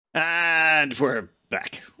And we're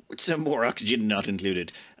back with some more oxygen not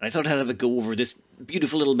included. And I thought I'd have a go over this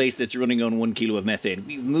beautiful little base that's running on 1 kilo of methane.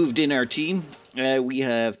 We've moved in our team. We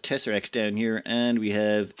have Tesseract down here, and we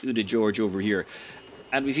have Uda George over here.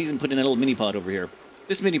 And we've even put in a little mini pod over here.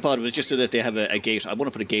 This mini pod was just so that they have a gate. I want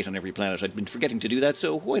to put a gate on every planet. I've been forgetting to do that,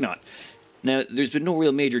 so why not? Now, there's been no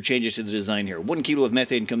real major changes to the design here. 1 kilo of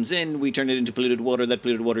methane comes in, we turn it into polluted water, that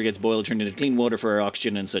polluted water gets boiled, turned into clean water for our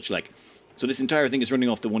oxygen and such like. So this entire thing is running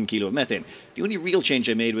off the 1 kilo of methane. The only real change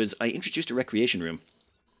I made was I introduced a recreation room.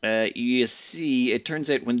 You see, it turns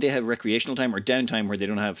out when they have recreational time or downtime where they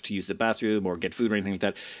don't have to use the bathroom or get food or anything like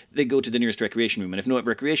that, they go to the nearest recreation room. And if no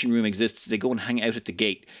recreation room exists, they go and hang out at the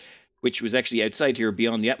gate, which was actually outside here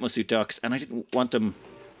beyond the Atmosuit docks, and I didn't want them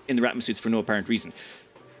in their Atmosuits for no apparent reason.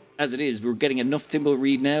 As it is, we're getting enough thimble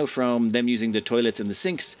read now from them using the toilets and the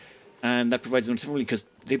sinks, and that provides them thimble read because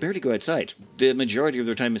they barely go outside. The majority of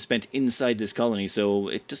their time is spent inside this colony, so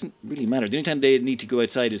it doesn't really matter. The only time they need to go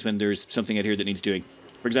outside is when there's something out here that needs doing.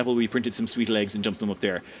 For example, we printed some sweet legs and dumped them up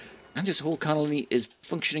there. And this whole colony is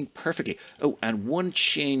functioning perfectly. Oh, and one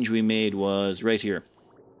change we made was right here.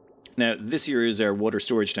 Now, this here is our water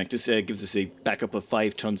storage tank. This gives us a backup of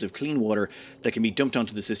 5 tons of clean water that can be dumped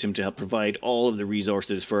onto the system to help provide all of the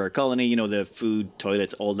resources for our colony, you know, the food,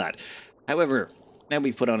 toilets, all that. However, now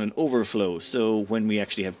we've put on an overflow, so when we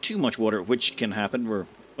actually have too much water, which can happen, we're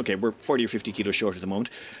 40 or 50 kilos short at the moment,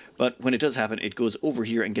 but when it does happen, it goes over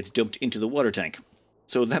here and gets dumped into the water tank.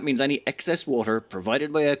 So that means any excess water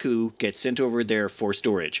provided by Aku gets sent over there for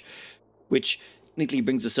storage, which neatly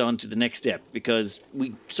brings us on to the next step, because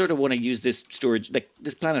we sort of want to use this storage, like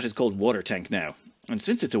this planet is called Water Tank now. And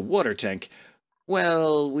since it's a water tank,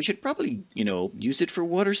 well, we should probably, you know, use it for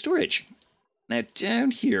water storage. Now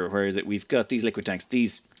down here, where is it? We've got these liquid tanks.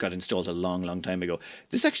 These got installed a long, long time ago.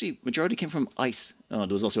 This actually, majority came from ice. Oh,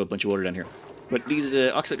 there was also a bunch of water down here. But these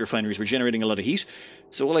oxide refineries were generating a lot of heat.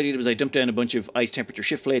 So all I did was I dumped down a bunch of ice temperature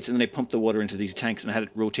shift plates, and then I pumped the water into these tanks and I had it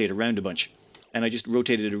rotate around a bunch. And I just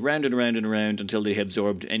rotated it around and around and around until they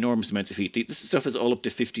absorbed enormous amounts of heat. This stuff is all up to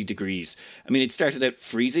 50 degrees. I mean, it started out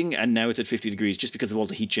freezing, and now it's at 50 degrees just because of all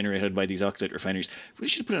the heat generated by these oxide refineries. Really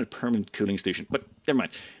should have put in a permanent cooling solution, but never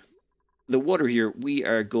mind. The water here, we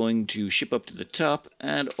are going to ship up to the top,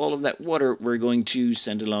 and all of that water we're going to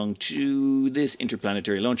send along to this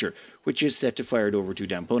interplanetary launcher, which is set to fire it over to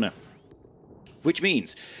Dampona. Which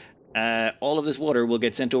means all of this water will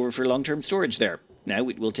get sent over for long-term storage there. Now,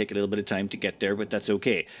 it will take a little bit of time to get there, but that's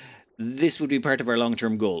okay. This would be part of our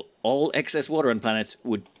long-term goal. All excess water on planets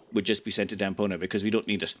would just be sent to Dampona because we don't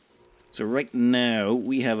need it. So right now,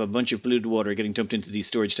 we have a bunch of polluted water getting dumped into these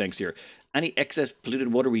storage tanks here. Any excess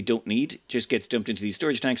polluted water we don't need just gets dumped into these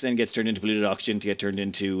storage tanks, then gets turned into polluted oxygen to get turned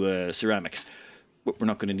into ceramics. But we're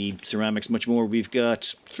not going to need ceramics much more. We've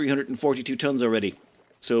got 342 tons already.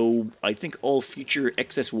 So I think all future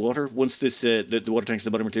excess water, once this the water tanks at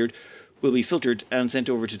the bottom are cleared, will be filtered and sent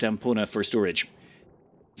over to Dampona for storage.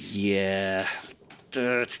 Yeah,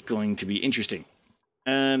 that's going to be interesting.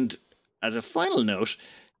 And as a final note,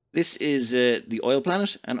 this is the oil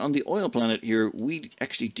planet, and on the oil planet here, we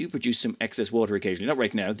actually do produce some excess water occasionally. Not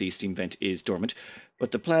right now, the steam vent is dormant,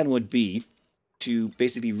 but the plan would be to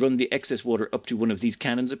basically run the excess water up to one of these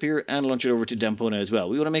cannons up here and launch it over to Dampona as well.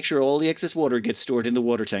 We want to make sure all the excess water gets stored in the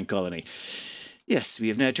water tank colony. Yes, we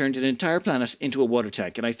have now turned an entire planet into a water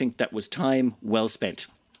tank, and I think that was time well spent.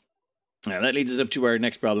 Now, that leads us up to our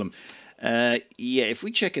next problem. Yeah, if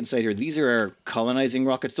we check inside here, these are our colonizing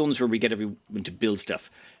rockets, the ones where we get everyone to build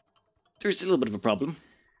stuff. There's a little bit of a problem.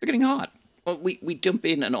 They're getting hot. Well, we dump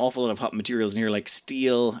in an awful lot of hot materials in here, like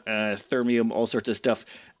steel, thermium, all sorts of stuff,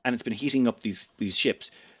 and it's been heating up these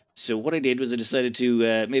ships. So what I did was I decided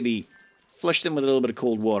to maybe flush them with a little bit of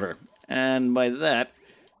cold water. And by that,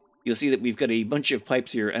 you'll see that we've got a bunch of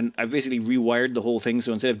pipes here, and I've basically rewired the whole thing,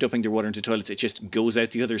 so instead of dumping their water into toilets, it just goes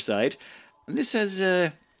out the other side. And this has,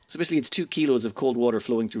 so basically it's 2 kilos of cold water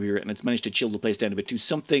flowing through here, and it's managed to chill the place down a bit to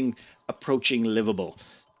something approaching livable.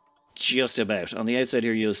 Just about. On the outside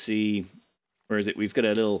here, you'll see, where is it? We've got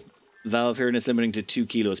a little valve here, and it's limiting to 2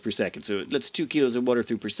 kilos per second. So it lets 2 kilos of water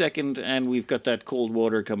through per second, and we've got that cold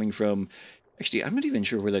water coming from... Actually, I'm not even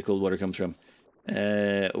sure where that cold water comes from.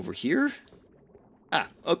 Over here? Ah,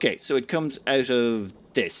 okay. So it comes out of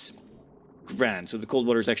this. Grand. So the cold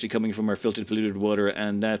water is actually coming from our filtered polluted water,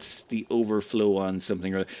 and that's the overflow on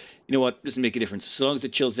something or other. You know what? Doesn't make a difference. So long as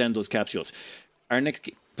it chills down those capsules. Our next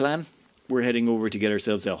plan... We're heading over to get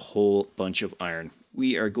ourselves a whole bunch of iron.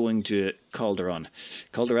 We are going to Calderon.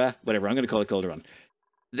 Caldera? Whatever, I'm going to call it Calderon.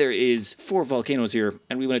 There is 4 volcanoes here,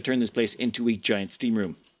 and we want to turn this place into a giant steam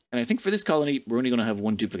room. And I think for this colony, we're only going to have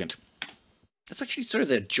 1 duplicant. That's actually sort of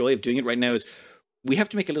the joy of doing it right now is we have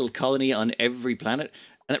to make a little colony on every planet,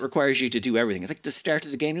 and that requires you to do everything. It's like the start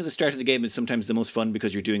of the game. You know, the start of the game is sometimes the most fun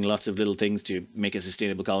because you're doing lots of little things to make a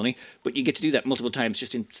sustainable colony, but you get to do that multiple times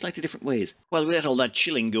just in slightly different ways. While we let all that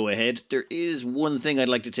chilling go ahead, there is one thing I'd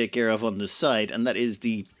like to take care of on the side, and that is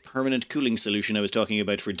the permanent cooling solution I was talking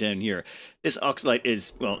about for down here. This Oxalite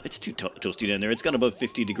is, well, it's too toasty down there. It's gone above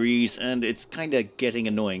 50 degrees, and it's kind of getting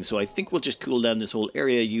annoying, so I think we'll just cool down this whole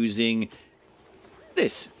area using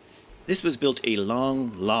this. This was built a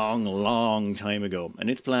long time ago, and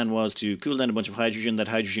its plan was to cool down a bunch of hydrogen. That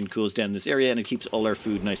hydrogen cools down this area, and it keeps all our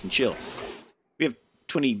food nice and chill. We have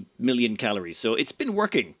 20 million calories, so it's been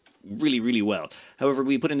working really well. However,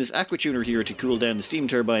 we put in this aqua tuner here to cool down the steam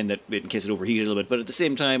turbine that in case it overheated a little bit, but at the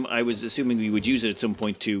same time, I was assuming we would use it at some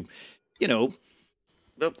point to, you know,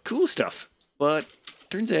 the cool stuff. But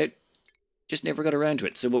turns out, just never got around to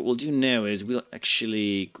it. So what we'll do now is we'll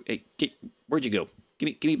actually... Hey, where'd you go?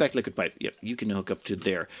 Give me back liquid pipe. Yep, you can hook up to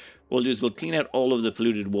there. What we'll do is we'll clean out all of the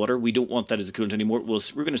polluted water. We don't want that as a coolant anymore.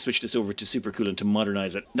 We're going to switch this over to supercoolant to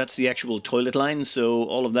modernize it. That's the actual toilet line, so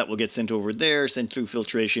all of that will get sent over there, sent through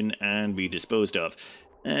filtration, and be disposed of.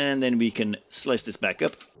 And then we can slice this back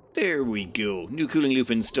up. There we go. New cooling loop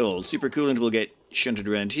installed. Supercoolant will get shunted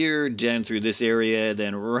around here, down through this area,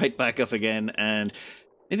 then right back up again, and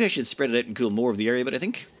maybe I should spread it out and cool more of the area, but I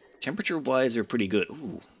think temperature-wise they're pretty good.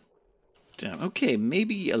 Ooh. Down. Okay,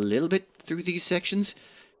 maybe a little bit through these sections.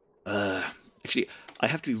 Actually, I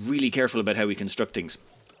have to be really careful about how we construct things.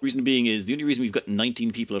 Reason being is, the only reason we've got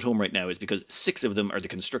 19 people at home right now is because 6 of them are the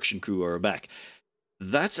construction crew who are back.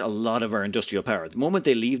 That's a lot of our industrial power. The moment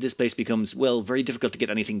they leave, this place becomes, well, very difficult to get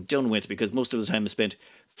anything done with because most of the time is spent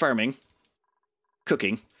farming,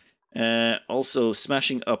 cooking, also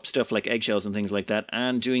smashing up stuff like eggshells and things like that,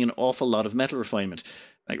 and doing an awful lot of metal refinement.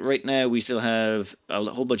 Like right now, we still have a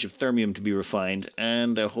whole bunch of thermium to be refined,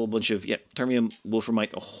 and a whole bunch of, thermium,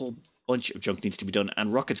 wolframite, a whole bunch of junk needs to be done,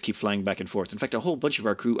 and rockets keep flying back and forth. In fact, a whole bunch of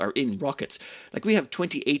our crew are in rockets. Like, we have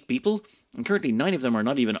 28 people, and currently 9 of them are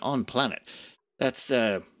not even on planet. That's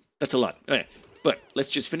a lot. Okay. But let's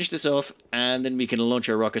just finish this off, and then we can launch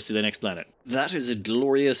our rockets to the next planet. That is a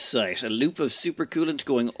glorious sight. A loop of supercoolant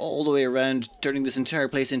going all the way around, turning this entire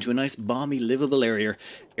place into a nice, balmy, livable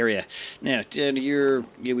area. Now, down here,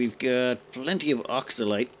 we've got plenty of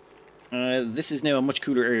Oxalite. This is now a much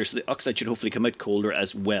cooler area, so the Oxalite should hopefully come out colder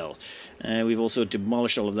as well. We've also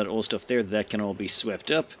demolished all of that old stuff there. That can all be swept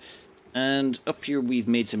up. And up here, we've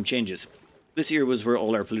made some changes. This here was where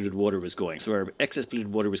all our polluted water was going. So our excess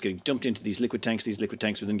polluted water was getting dumped into these liquid tanks. These liquid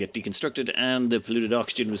tanks would then get deconstructed, and the polluted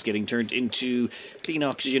oxygen was getting turned into clean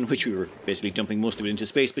oxygen, which we were basically dumping most of it into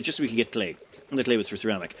space, but just so we could get clay. And the clay was for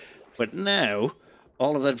ceramic. But now,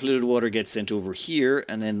 all of that polluted water gets sent over here,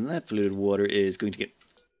 and then that polluted water is going to get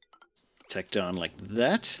tacked on like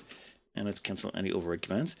that. And let's cancel any override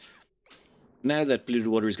commands. Now that polluted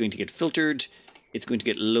water is going to get filtered. It's going to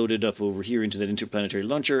get loaded up over here into that interplanetary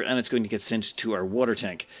launcher, and it's going to get sent to our water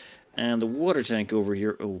tank. And the water tank over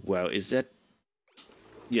here, oh wow, is that...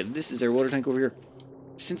 Yeah, this is our water tank over here.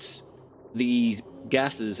 Since the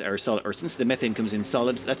gases are solid, or since the methane comes in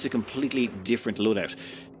solid, that's a completely different loadout.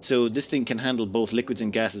 So this thing can handle both liquids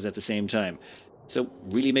and gases at the same time. So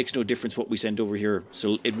really makes no difference what we send over here,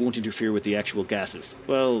 so it won't interfere with the actual gases.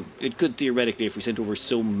 Well, it could theoretically if we sent over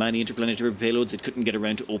so many interplanetary payloads, it couldn't get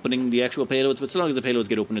around to opening the actual payloads, but so long as the payloads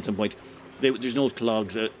get opened at some point, there's no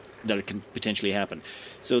clogs that it can potentially happen.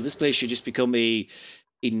 So this place should just become a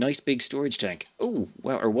nice big storage tank. Oh,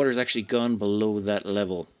 wow, our water's actually gone below that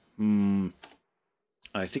level.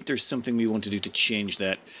 I think there's something we want to do to change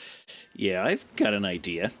that. Yeah, I've got an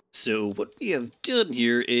idea. So what we have done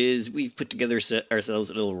here is we've put together ourselves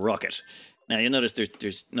a little rocket. Now you'll notice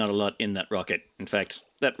there's not a lot in that rocket. In fact,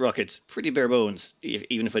 that rocket's pretty bare bones,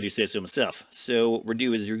 even if I do say so myself. So what we're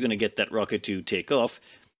doing is we're going to get that rocket to take off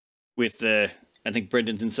with, I think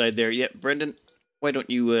Brendan's inside there. Yeah, Brendan, why don't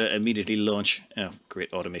you immediately launch? Oh,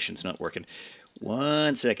 great, automation's not working.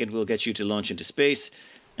 1 second, we'll get you to launch into space.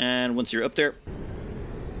 And once you're up there,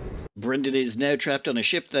 Brendan is now trapped on a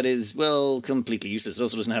ship that is, well, completely useless. It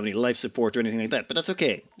also doesn't have any life support or anything like that, but that's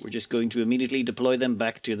okay. We're just going to immediately deploy them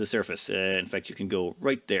back to the surface. In fact, you can go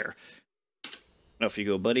right there. Off you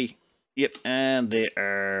go, buddy. Yep, and they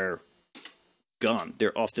are gone.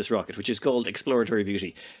 They're off this rocket, which is called Exploratory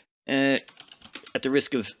Beauty. At the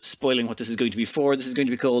risk of spoiling what this is going to be for, this is going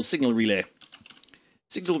to be called Signal Relay.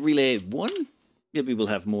 Signal Relay 1? Maybe we'll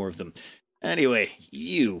have more of them. Anyway,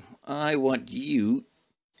 I want you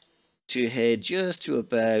to head just to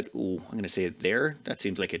about, I'm going to say there. That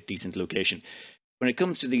seems like a decent location. When it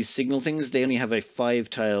comes to these signal things, they only have a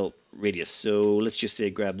 5-tile radius. So let's just say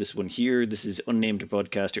grab this one here. This is unnamed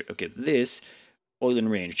broadcaster. Okay, this oil and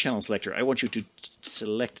range, channel selector. I want you to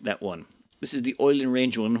select that one. This is the oil and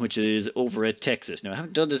range one, which is over at Texas. Now, I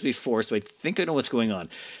haven't done this before, so I think I know what's going on.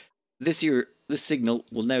 This signal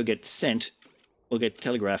will now get sent, will get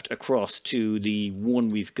telegraphed across to the one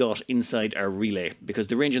we've got inside our relay, because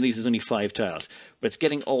the range on these is only 5 tiles, but it's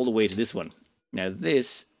getting all the way to this one. Now,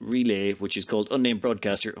 this relay, which is called Unnamed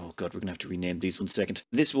Broadcaster, oh god, we're going to have to rename these 1 second.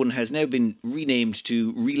 This one has now been renamed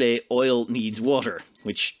to Relay Oil Needs Water,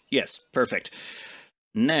 which, yes, perfect.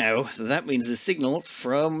 Now, that means the signal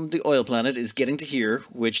from the oil planet is getting to here,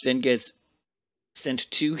 which then gets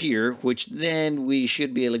sent to here, which then we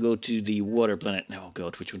should be able to go to the water planet. Oh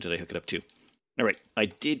god, which one did I hook it up to? Alright, I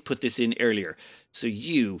did put this in earlier. So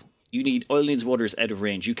you need oil needs water is out of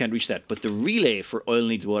range. You can't reach that. But the relay for oil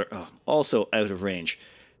needs water, also out of range.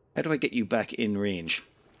 How do I get you back in range?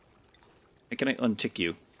 How can I untick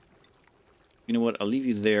you? You know what, I'll leave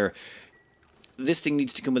you there. This thing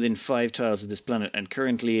needs to come within 5 tiles of this planet, and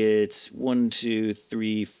currently it's 1, 2,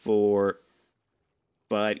 3, 4,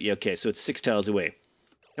 5. Yeah, okay, so it's 6 tiles away.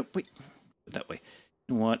 No, wait, that way.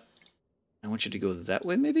 You know what? I want you to go that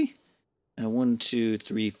way, maybe? 1, 2,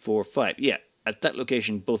 3, 4, 5. Yeah, at that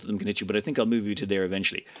location, both of them can hit you, but I think I'll move you to there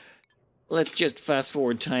eventually. Let's just fast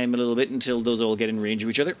forward time a little bit until those all get in range of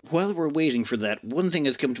each other. While we're waiting for that, one thing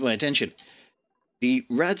has come to my attention. The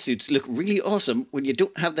rad suits look really awesome when you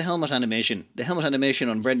don't have the helmet animation. The helmet animation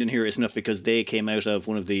on Brendan here is enough because they came out of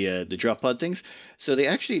one of the drop pod things. So they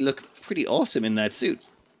actually look pretty awesome in that suit.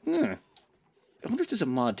 I wonder if there's a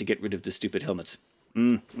mod to get rid of the stupid helmets.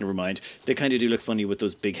 Never mind. They kind of do look funny with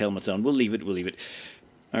those big helmets on. We'll leave it.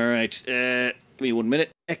 Alright, give me 1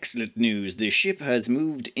 minute. Excellent news. The ship has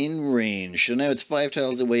moved in range. So now it's 5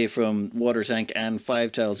 tiles away from Water Tank and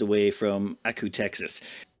 5 tiles away from Aku, Texas.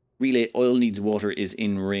 Relay Oil Needs Water is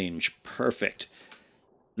in range. Perfect.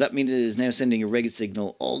 That means it is now sending a reg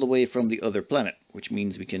signal all the way from the other planet, which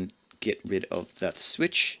means we can get rid of that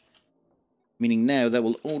switch. Meaning now that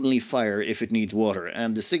will only fire if it needs water.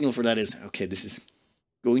 And the signal for that is, okay, this is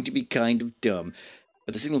going to be kind of dumb,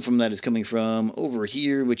 but the signal from that is coming from over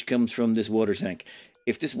here, which comes from this water tank.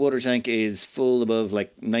 If this water tank is full above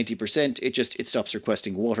like 90%, it stops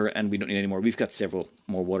requesting water and we don't need any more. We've got several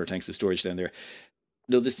more water tanks of storage down there.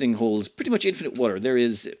 Though this thing holds pretty much infinite water. There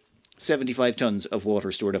is 75 tons of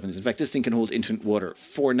water stored up in this. In fact, this thing can hold infinite water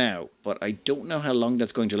for now, but I don't know how long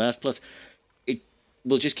that's going to last. Plus, it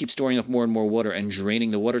will just keep storing up more and more water and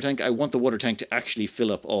draining the water tank. I want the water tank to actually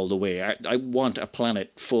fill up all the way. I want a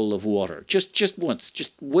planet full of water. Just once.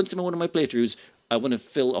 Just once in one of my playthroughs, I want to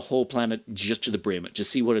fill a whole planet just to the brim, to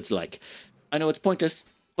see what it's like. I know it's pointless,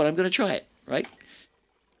 but I'm going to try it, right?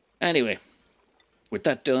 Anyway. With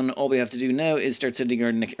that done, all we have to do now is start sending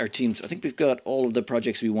our teams. I think we've got all of the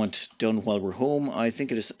projects we want done while we're home. I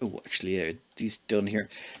think it is... Oh, actually, yeah, these done here.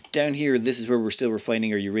 Down here, this is where we're still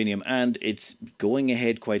refining our uranium, and it's going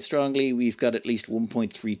ahead quite strongly. We've got at least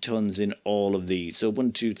 1.3 tons in all of these. So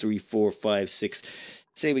 1, 2, 3, 4, 5, 6...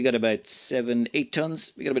 Say we got about 7, 8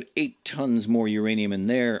 tons. We got about 8 tons more uranium in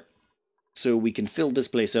there. So we can fill this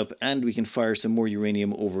place up, and we can fire some more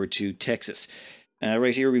uranium over to Texas.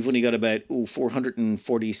 Right here, we've only got about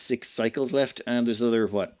 446 cycles left, and there's another,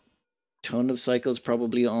 what, ton of cycles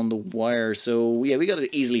probably on the wire. So, yeah, we got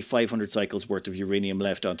easily 500 cycles worth of uranium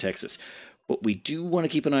left on Texas. But we do want to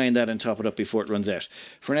keep an eye on that and top it up before it runs out.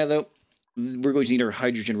 For now, though, we're going to need our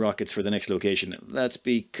hydrogen rockets for the next location. That's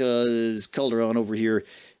because Calderon over here,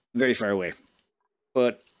 very far away.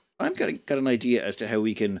 But I've got an idea as to how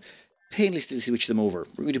we can painlessly switch them over.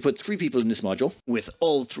 We're going to put 3 people in this module. With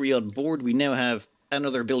all 3 on board, we now have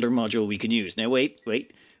another builder module we can use. Now wait, I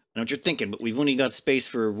know what you're thinking, but we've only got space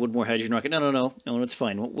for 1 more hydrogen rocket. No, it's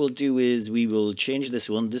fine. What we'll do is we will change this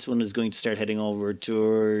one. This one is going to start heading over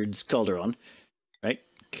towards Calderon. Right,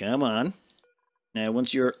 come on. Now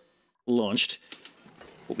once you're launched,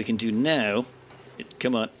 what we can do now is,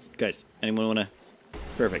 come on, guys, anyone wanna?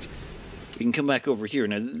 Perfect. We can come back over here.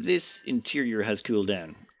 Now this interior has cooled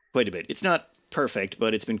down quite a bit. It's not perfect,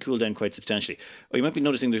 but it's been cooled down quite substantially. Oh, you might be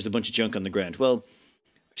noticing there's a bunch of junk on the ground. Well,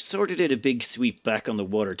 sort of did a big sweep back on the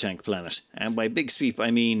water tank planet. And by big sweep,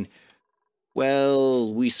 I mean,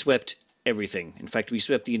 well, we swept everything. In fact, we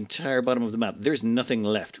swept the entire bottom of the map. There's nothing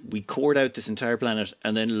left. We cored out this entire planet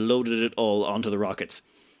and then loaded it all onto the rockets.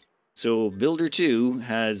 So Builder 2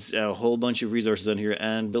 has a whole bunch of resources on here,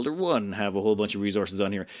 and Builder 1 have a whole bunch of resources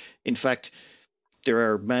on here. In fact, there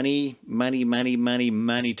are many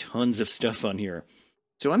tons of stuff on here.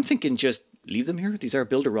 So I'm thinking just leave them here. These are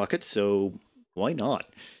builder rockets, so why not?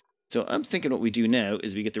 So I'm thinking what we do now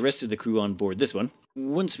is we get the rest of the crew on board this one.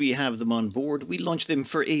 Once we have them on board, we launch them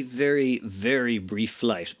for a very brief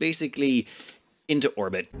flight. Basically, into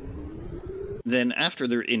orbit. Then after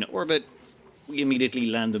they're in orbit, we immediately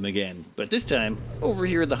land them again. But this time, over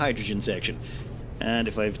here in the hydrogen section. And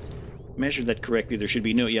if I've measured that correctly, there should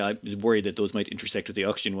be no... Yeah, I was worried that those might intersect with the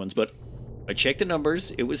oxygen ones, but I checked the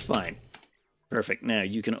numbers, it was fine. Perfect. Now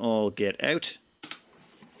you can all get out.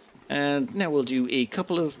 And now we'll do a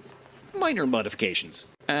couple of minor modifications.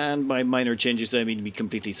 And by minor changes, I mean we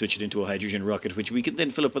completely switch it into a hydrogen rocket, which we can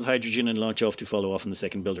then fill up with hydrogen and launch off to follow off on the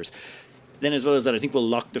second builders. Then as well as that, I think we'll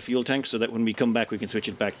lock the fuel tank so that when we come back, we can switch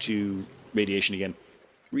it back to radiation again.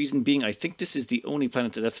 Reason being, I think this is the only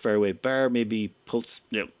planet that's far away, bar maybe Pulse,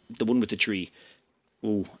 no, the one with the tree.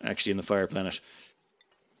 Oh, actually in the fire planet.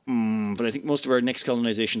 But I think most of our next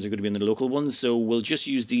colonizations are going to be in the local ones, so we'll just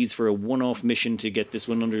use these for a one-off mission to get this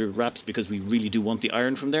one under wraps because we really do want the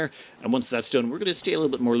iron from there. And once that's done, we're going to stay a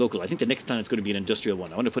little bit more local. I think the next planet's going to be an industrial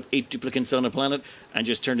one. I want to put 8 duplicants on a planet and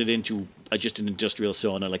just turn it into just an industrial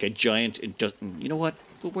sauna, like a giant... You know what?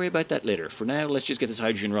 We'll worry about that later. For now, let's just get this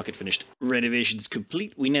hydrogen rocket finished. Renovation's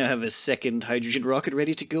complete. We now have a second hydrogen rocket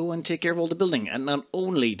ready to go and take care of all the building. And not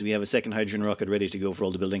only do we have a second hydrogen rocket ready to go for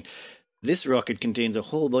all the building, this rocket contains a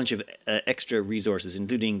whole bunch of extra resources,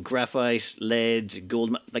 including graphite, lead,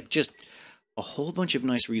 gold, like just a whole bunch of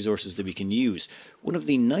nice resources that we can use. One of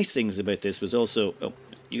the nice things about this was also... Oh,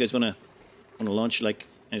 you guys wanna launch like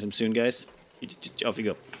anytime soon, guys? Just off you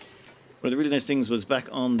go. One of the really nice things was back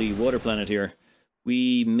on the water planet here,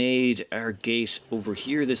 we made our gate over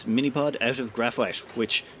here, this mini-pod, out of graphite,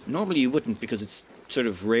 which normally you wouldn't because it's sort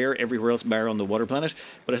of rare everywhere else bar on the water planet,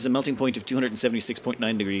 but has a melting point of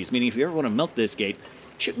 276.9 degrees, meaning if you ever want to melt this gate,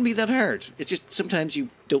 it shouldn't be that hard. It's just sometimes you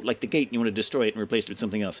don't like the gate and you want to destroy it and replace it with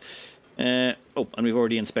something else. Oh, and we've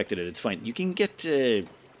already inspected it, it's fine. You can get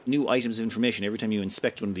new items of information every time you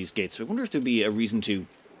inspect one of these gates, so I wonder if there'd be a reason to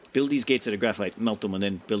build these gates out of graphite, melt them, and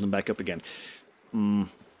then build them back up again. You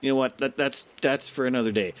know what, that's for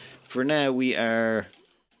another day. For now, we are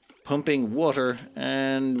pumping water,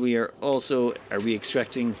 and we are also... Are we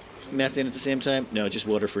extracting methane at the same time? No, just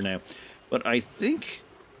water for now. But I think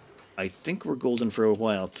we're golden for a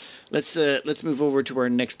while. Let's move over to our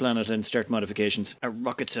next planet and start modifications. Our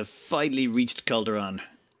rockets have finally reached Calderon.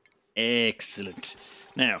 Excellent.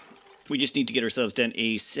 Now, we just need to get ourselves down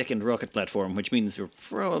a second rocket platform, which means we're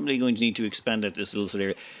probably going to need to expand out this little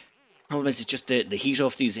area. Problem is, it's just the heat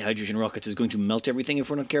off these hydrogen rockets is going to melt everything if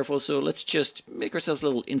we're not careful, so let's just make ourselves a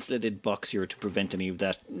little insulated box here to prevent any of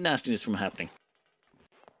that nastiness from happening.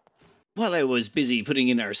 While I was busy putting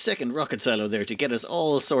in our second rocket silo there to get us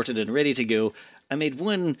all sorted and ready to go, I made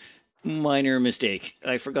one minor mistake.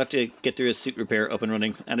 I forgot to get their suit repair up and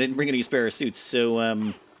running, and I didn't bring any spare suits,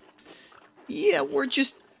 so, yeah, we're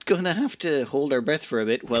just gonna have to hold our breath for a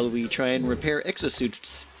bit while we try and repair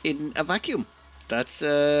exosuits in a vacuum. That's,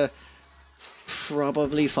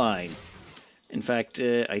 probably fine. In fact,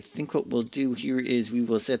 I think what we'll do here is we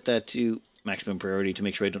will set that to maximum priority to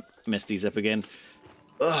make sure I don't mess these up again.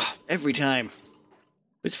 Ugh, every time.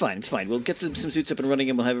 It's fine, it's fine. We'll get some suits up and running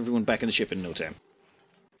and we'll have everyone back in the ship in no time.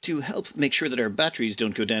 To help make sure that our batteries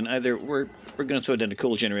don't go down either, we're going to throw down a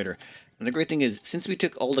coal generator. And the great thing is, since we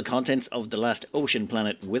took all the contents of the last ocean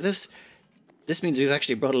planet with us, this means we've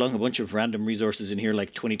actually brought along a bunch of random resources in here,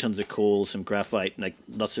 like 20 tons of coal, some graphite, like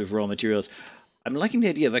lots of raw materials. I'm liking the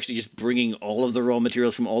idea of actually just bringing all of the raw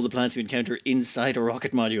materials from all the planets we encounter inside a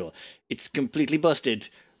rocket module. It's completely busted,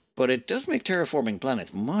 but it does make terraforming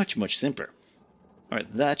planets much, much simpler.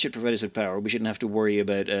 Alright, that should provide us with power. We shouldn't have to worry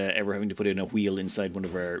about ever having to put in a wheel inside one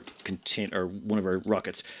of our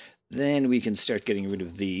rockets. Then we can start getting rid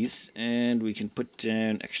of these, and we can put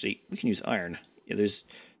down... Actually, we can use iron. Yeah, there's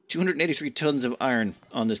 283 tons of iron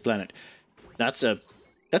on this planet. That's a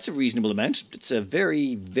reasonable amount. It's a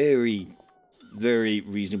very, very... very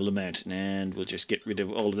reasonable amount, and we'll just get rid of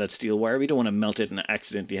all of that steel wire. We don't want to melt it and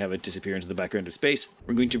accidentally have it disappear into the background of space.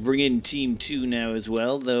 We're going to bring in Team 2 now as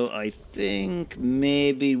well, though I think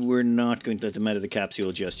maybe we're not going to let them out of the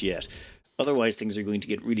capsule just yet. Otherwise, things are going to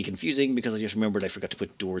get really confusing because I just remembered I forgot to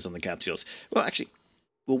put doors on the capsules. Well, actually,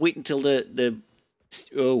 we'll wait until the...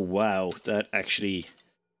 Oh, wow, that actually...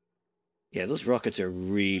 Yeah, those rockets are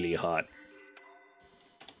really hot.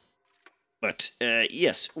 But,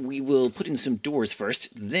 yes, we will put in some doors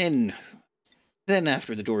first, then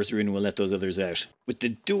after the doors are in, we'll let those others out. With the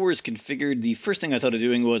doors configured, the first thing I thought of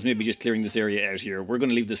doing was maybe just clearing this area out here. We're going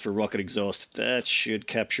to leave this for rocket exhaust. That should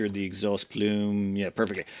capture the exhaust plume. Yeah,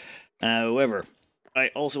 perfectly. However, I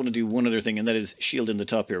also want to do one other thing, and that is shield in the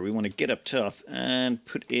top here. We want to get up top and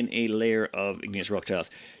put in a layer of igneous rock tiles,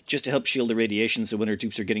 just to help shield the radiation, so when our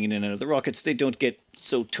dupes are getting in and out of the rockets, they don't get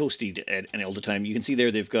so toasty all the time. You can see there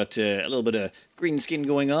they've got a little bit of green skin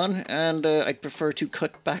going on, and I'd prefer to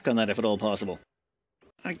cut back on that if at all possible.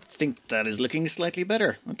 I think that is looking slightly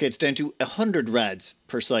better. Okay, it's down to 100 rads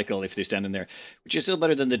per cycle if they stand in there, which is still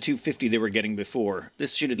better than the 250 they were getting before.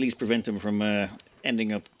 This should at least prevent them from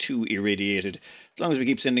ending up too irradiated, as long as we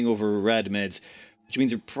keep sending over rad meds, which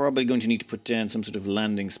means we're probably going to need to put down some sort of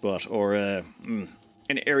landing spot or an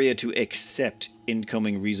area to accept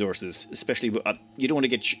incoming resources. Especially, you don't want to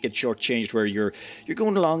get shortchanged where you're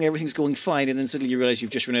going along, everything's going fine, and then suddenly you realize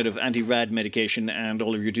you've just run out of anti-rad medication and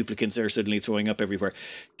all of your duplicates are suddenly throwing up everywhere.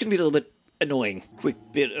 It can be a little bit annoying. Quick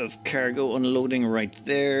bit of cargo unloading right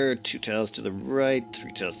there. 2 tiles to the right,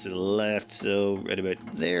 3 tiles to the left, so right about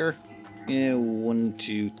there. Yeah, 1,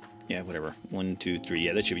 2, yeah, whatever. 1, 2, 3,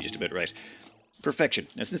 yeah, that should be just about right. Perfection.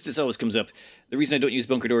 Now, since this always comes up, the reason I don't use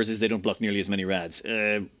bunker doors is they don't block nearly as many rads.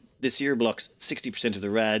 This here blocks 60% of the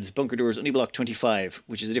rads. Bunker doors only block 25,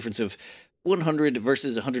 which is a difference of 100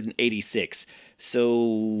 versus 186.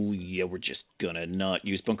 So, yeah, we're just gonna not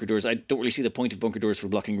use bunker doors. I don't really see the point of bunker doors for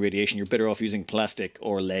blocking radiation. You're better off using plastic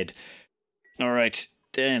or lead. Alright,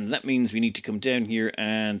 then that means we need to come down here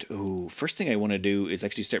and... Ooh, first thing I want to do is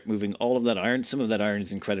actually start moving all of that iron. Some of that iron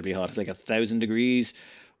is incredibly hot. It's like 1,000 degrees.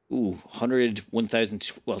 Ooh, 100,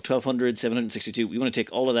 1,000, well, 1,200, 762. We want to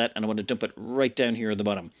take all of that and I want to dump it right down here at the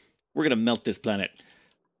bottom. We're going to melt this planet.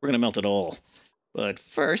 We're going to melt it all. But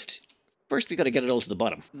first we got to get it all to the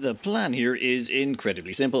bottom. The plan here is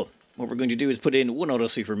incredibly simple. What we're going to do is put in 1 auto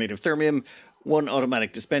sweeper made of thermium, 1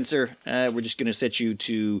 automatic dispenser. We're just going to set you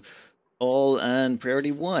to all and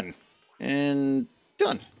priority 1. And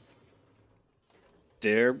done.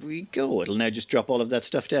 There we go. It'll now just drop all of that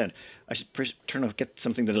stuff down. I should get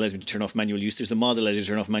something that allows me to turn off manual use. There's a mod that allows you to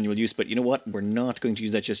turn off manual use, but you know what? We're not going to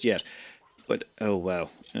use that just yet. But, oh wow.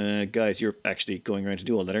 Guys, you're actually going around to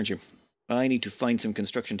do all that, aren't you? I need to find some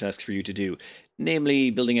construction tasks for you to do. Namely,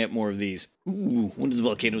 building out more of these. Ooh, one of the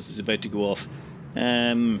volcanoes is about to go off.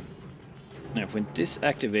 Now, when this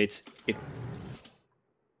activates, it...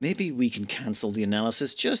 Maybe we can cancel the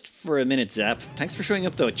analysis just for a minute, Zap. Thanks for showing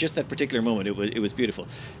up, though, at just that particular moment. It was beautiful.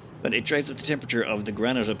 But it drives up the temperature of the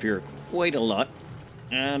granite up here quite a lot.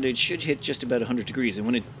 And it should hit just about 100 degrees. And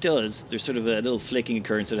when it does, there's sort of a little flaking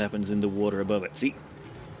occurrence that happens in the water above it. See?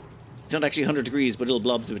 It's not actually 100 degrees, but little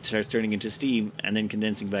blobs of it starts turning into steam and then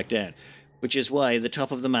condensing back down. Which is why the top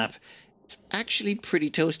of the map... It's actually pretty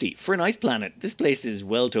toasty. For an ice planet, this place is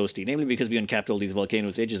well toasty. Namely because we uncapped all these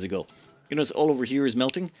volcanoes ages ago. You notice all over here is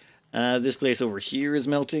melting. This place over here is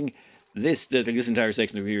melting. This entire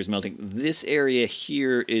section over here is melting. This area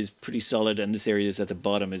here is pretty solid, and this area is at the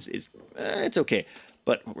bottom is it's okay.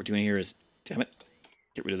 But what we're doing here is, damn it,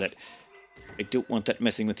 get rid of that. I don't want that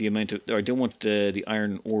messing with the amount of, or I don't want the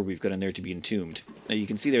iron ore we've got in there to be entombed. Now you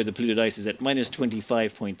can see there the polluted ice is at minus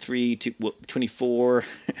 25.3 to 24.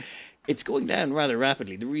 It's going down rather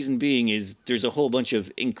rapidly. The reason being is there's a whole bunch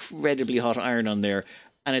of incredibly hot iron on there,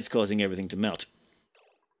 and it's causing everything to melt.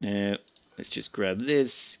 Now, let's just grab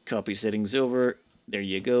this, copy settings over, there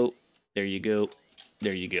you go, there you go,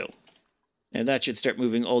 there you go. Now that should start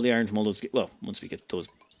moving all the iron from all those, well, once we get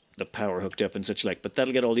the power hooked up and such like, but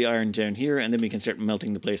that'll get all the iron down here, and then we can start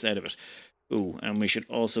melting the place out of it. Ooh, and we should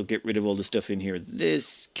also get rid of all the stuff in here.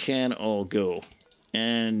 This can all go.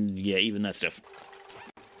 And yeah, even that stuff.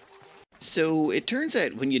 So it turns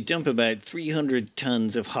out when you dump about 300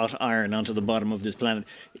 tons of hot iron onto the bottom of this planet,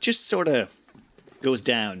 it just sort of goes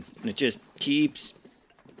down, and it just keeps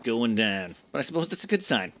going down. But I suppose that's a good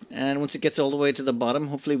sign. And once it gets all the way to the bottom,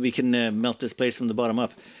 hopefully we can melt this place from the bottom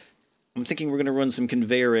up. I'm thinking we're going to run some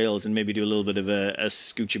conveyor rails and maybe do a little bit of a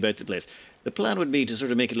scooch about the place. The plan would be to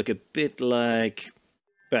sort of make it look a bit like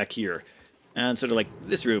back here, and sort of like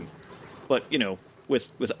this room, but, you know,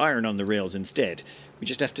 with iron on the rails instead. We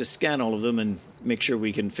just have to scan all of them and make sure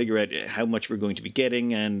we can figure out how much we're going to be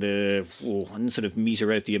getting and sort of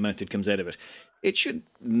meter out the amount that comes out of it. It should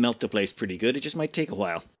melt the place pretty good. It just might take a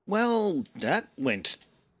while. Well, that went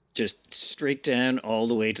just straight down all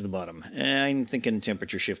the way to the bottom. I'm thinking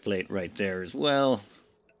temperature shift plate right there as well.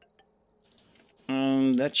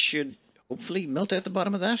 That should hopefully melt out the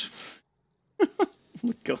bottom of that. Oh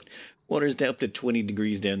my god. Water's down up to 20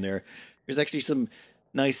 degrees down there. There's actually some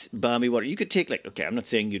nice balmy water. You could take, like, okay, I'm not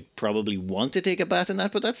saying you'd probably want to take a bath in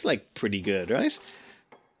that, but that's like pretty good, right?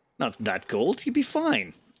 Not that cold. You'd be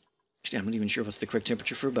fine. Actually, I'm not even sure what's the correct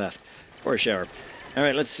temperature for a bath or a shower. All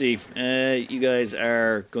right, let's see. You guys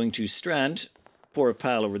are going to strand. Poor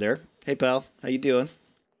pal over there. Hey, pal. How you doing?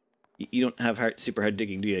 You don't have super hard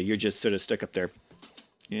digging, do you? You're just sort of stuck up there.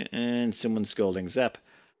 Yeah, and someone's scolding. Zap.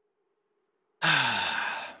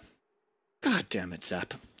 God damn it,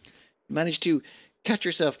 Zap. You managed to catch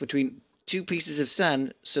yourself between two pieces of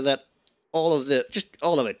sand so that all of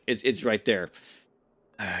it is right there.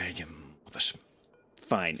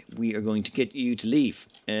 Fine. We are going to get you to leave.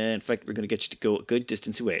 In fact, we're going to get you to go a good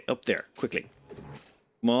distance away. Up there. Quickly.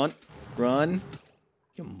 Come on. Run.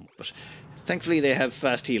 But thankfully they have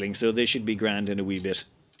fast healing, so they should be grand in a wee bit.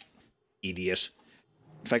 Idiot.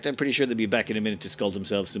 In fact, I'm pretty sure they'll be back in a minute to scald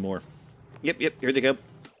themselves some more. Yep, here they go.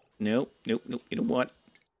 No. You know what?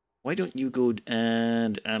 Why don't you go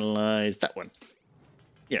and analyze that one?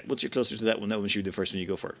 Yeah, once you're closer to that one should be the first one you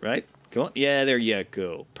go for, right? Come on. Yeah, there you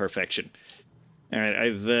go. Perfection. Alright,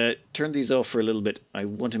 I've turned these off for a little bit. I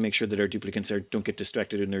want to make sure that our duplicates don't get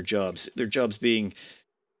distracted in their jobs. Their jobs being,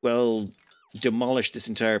 well, demolish this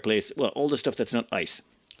entire place. Well, all the stuff that's not ice.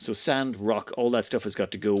 So sand, rock, all that stuff has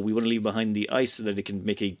got to go. We want to leave behind the ice so that it can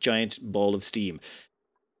make a giant ball of steam.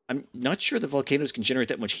 I'm not sure the volcanoes can generate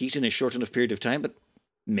that much heat in a short enough period of time, but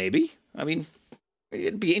maybe. I mean,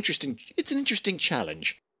 it'd be interesting. It's an interesting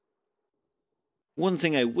challenge. One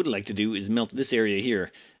thing I would like to do is melt this area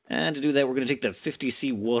here. And to do that, we're going to take the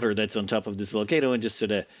 50C water that's on top of this volcano and just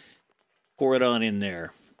sort of pour it on in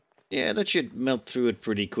there. Yeah, that should melt through it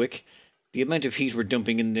pretty quick. The amount of heat we're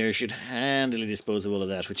dumping in there should handily dispose of all of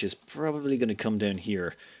that, which is probably going to come down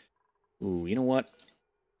here. Ooh, you know what?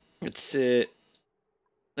 Let's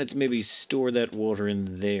maybe store that water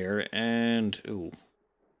in there, and... ooh.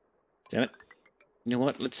 Damn it. You know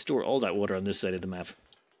what? Let's store all that water on this side of the map.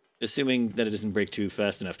 Assuming that it doesn't break too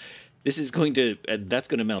fast enough. This is going to... that's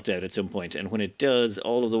going to melt out at some point, and when it does,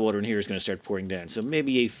 all of the water in here is going to start pouring down. So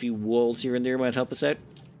maybe a few walls here and there might help us out.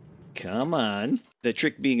 Come on. The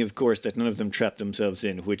trick being, of course, that none of them trap themselves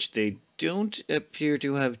in, which they don't appear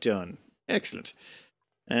to have done. Excellent.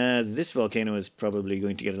 This volcano is probably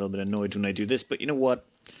going to get a little bit annoyed when I do this, but you know what?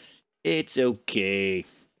 It's okay.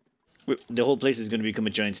 The whole place is going to become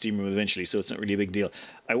a giant steam room eventually, so it's not really a big deal.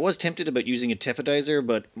 I was tempted about using a tepidizer,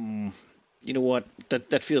 but you know what?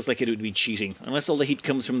 That feels like it would be cheating. Unless all the heat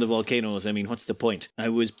comes from the volcanoes, I mean, what's the point? I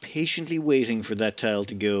was patiently waiting for that tile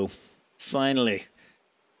to go. Finally.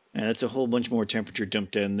 And that's a whole bunch more temperature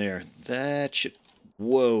dumped down there. That should...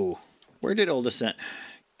 whoa. Where did all the sand...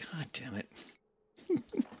 God damn it.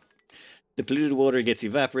 The polluted water gets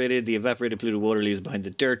evaporated. The evaporated polluted water leaves behind the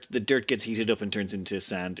dirt. The dirt gets heated up and turns into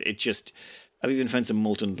sand. It just... I've even found some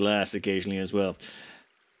molten glass occasionally as well.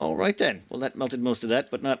 Alright then. Well, that melted most of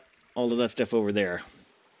that, but not all of that stuff over there.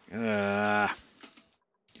 You know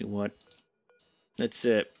what? Let's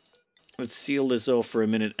seal this off for a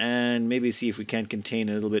minute and maybe see if we can't contain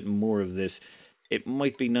a little bit more of this. It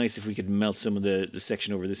might be nice if we could melt some of the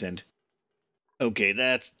section over this end. Okay,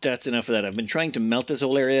 that's enough of that. I've been trying to melt this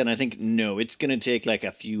whole area, and I think, no, it's going to take like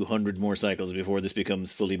a few hundred more cycles before this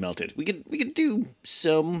becomes fully melted. We can do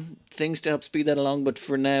some things to help speed that along, but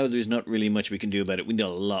for now, there's not really much we can do about it. We need a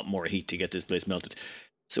lot more heat to get this place melted.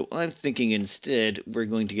 So I'm thinking instead we're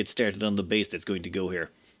going to get started on the base that's going to go here.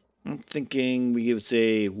 I'm thinking we give,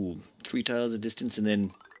 say, 3 tiles of distance, and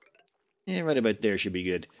then, right about there should be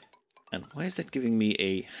good. And why is that giving me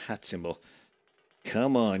a hat symbol?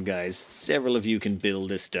 Come on, guys. Several of you can build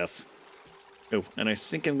this stuff. Oh, and I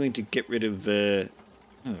think I'm going to get rid of...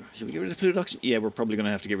 should we get rid of the polluted oxygen? Yeah, we're probably going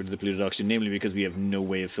to have to get rid of the polluted oxygen, namely because we have no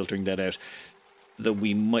way of filtering that out. Though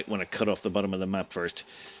we might want to cut off the bottom of the map first.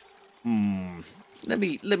 Let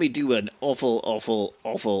me do an awful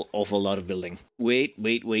lot of building. Wait.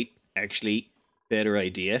 Actually, better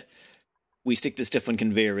idea. We stick this stuff on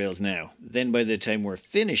conveyor rails now. Then by the time we're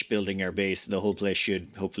finished building our base, the whole place should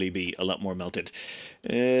hopefully be a lot more melted.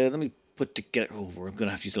 Let me put together... oh, we're going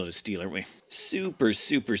to have to use a lot of steel, aren't we? Super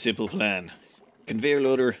simple plan. Conveyor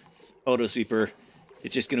loader, auto sweeper.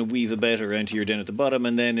 It's just going to weave about around here down at the bottom,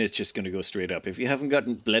 and then it's just going to go straight up. If you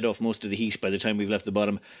haven't bled off most of the heat by the time we've left the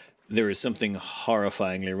bottom, there is something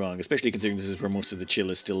horrifyingly wrong, especially considering this is where most of the chill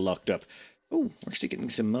is still locked up. Oh, we're actually getting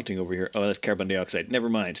some melting over here. Oh, that's carbon dioxide. Never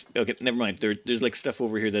mind. Okay, never mind. There's like stuff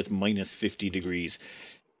over here that's minus 50 degrees.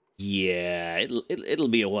 Yeah, it'll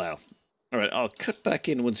be a while. Alright, I'll cut back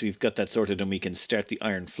in once we've got that sorted and we can start the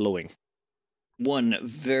iron flowing. One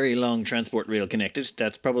very long transport rail connected.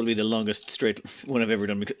 That's probably the longest straight one I've ever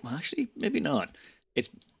done. Well, actually, maybe not. It's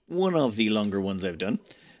one of the longer ones I've done.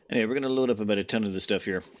 Anyway, we're going to load up about a ton of the stuff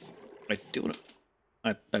here. I do want to...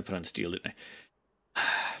 I put on steel, didn't I?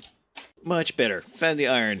 Much better. Found the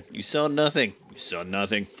iron. You saw nothing. You saw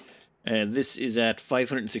nothing. This is at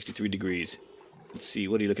 563 degrees. Let's see,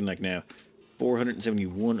 what are you looking like now?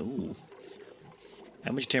 471. Ooh.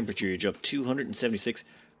 How much temperature you dropped? 276.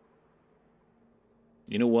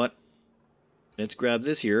 You know what? Let's grab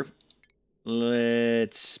this here.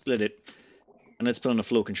 Let's split it. And let's put on a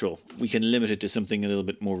flow control. We can limit it to something a little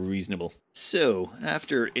bit more reasonable. So,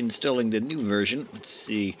 after installing the new version, let's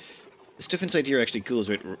see... The stuff inside here actually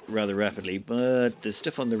cools rather rapidly, but the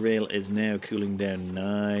stuff on the rail is now cooling down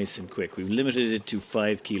nice and quick. We've limited it to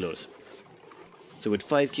 5 kilos. So with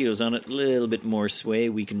 5 kilos on it, a little bit more sway,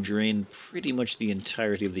 we can drain pretty much the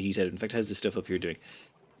entirety of the heat out. In fact, how's this stuff up here doing?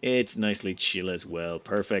 It's nicely chill as well.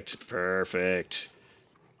 Perfect, perfect.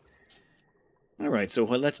 Alright, so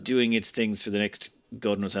while that's doing its things for the next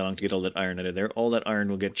God knows how long to get all that iron out of there, all that iron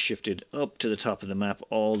will get shifted up to the top of the map,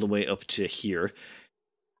 all the way up to here.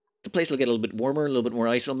 The place will get a little bit warmer, a little bit more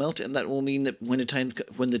ice will melt, and that will mean that when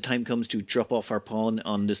the time comes to drop off our pawn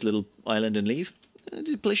on this little island and leave,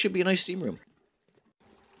 the place should be a nice steam room.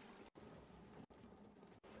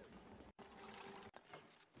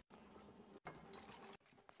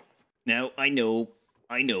 Now, I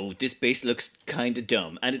know, this base looks kinda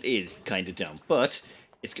dumb, and it is kinda dumb, but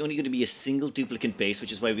it's only going to be a single duplicate base,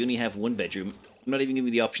 which is why we only have one bedroom. I'm not even giving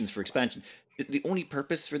you the options for expansion. The only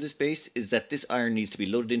purpose for this base is that this iron needs to be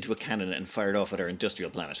loaded into a cannon and fired off at our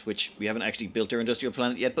industrial planet, which we haven't actually built our industrial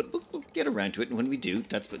planet yet, but we'll get around to it, and when we do,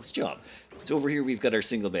 that's its job. So over here we've got our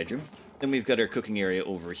single bedroom, then we've got our cooking area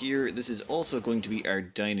over here. This is also going to be our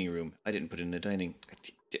dining room. I didn't put in a dining...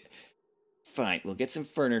 Fine, we'll get some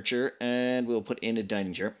furniture and we'll put in a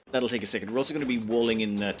dining chair. That'll take a second. We're also going to be walling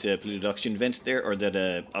in that polluted oxygen vent there, or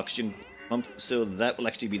that oxygen pump, so that will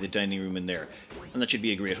actually be the dining room in there. And that should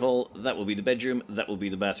be a great hall. That will be the bedroom. That will be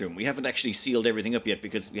the bathroom. We haven't actually sealed everything up yet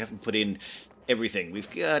because we haven't put in everything.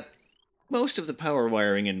 We've got most of the power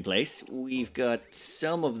wiring in place. We've got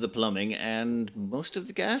some of the plumbing and most of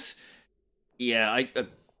the gas. Yeah,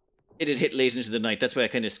 it had hit late into the night. That's why I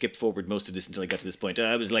kind of skipped forward most of this until I got to this point.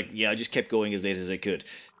 I was like, yeah, I just kept going as late as I could.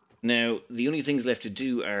 Now, the only things left to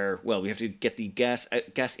do are, well, we have to get the gas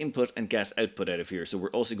input and gas output out of here. So we're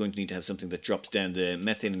also going to need to have something that drops down the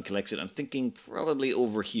methane and collects it. I'm thinking probably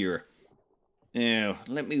over here. Now,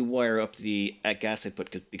 let me wire up the gas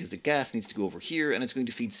output because the gas needs to go over here and it's going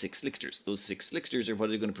to feed 6 slicksters. Those 6 slicksters are what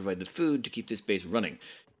are going to provide the food to keep this base running.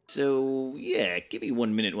 So, yeah, give me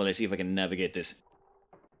 1 minute while I see if I can navigate this.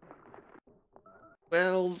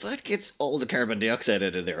 Well, that gets all the carbon dioxide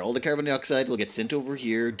out of there. All the carbon dioxide will get sent over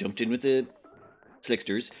here, dumped in with the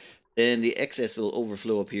slicksters. Then the excess will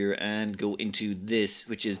overflow up here and go into this,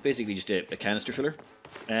 which is basically just a canister filler.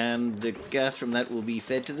 And the gas from that will be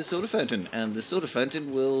fed to the soda fountain. And the soda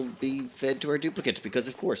fountain will be fed to our duplicate, because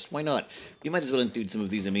of course, why not? You might as well include some of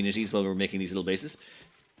these amenities while we're making these little bases.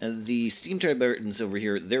 And the steam turbines over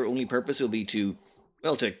here, their only purpose will be to,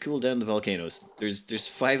 well, to cool down the volcanoes. There's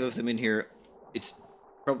 5 of them in here. It's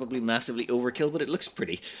probably massively overkill, but it looks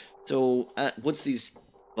pretty. So once these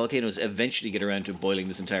volcanoes eventually get around to boiling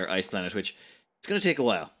this entire ice planet, which it's going to take a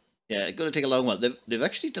while. Yeah, it's going to take a long while. They've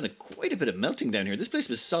actually done quite a bit of melting down here. This place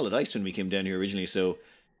was solid ice when we came down here originally, so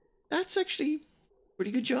that's actually a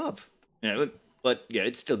pretty good job. Yeah, but yeah,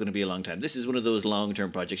 it's still going to be a long time. This is one of those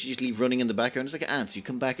long-term projects. You just leave running in the background. It's like ants. You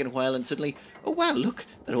come back in a while and suddenly, oh wow, look,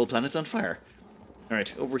 that whole planet's on fire.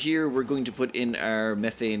 Alright, over here we're going to put in our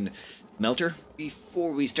methane melter.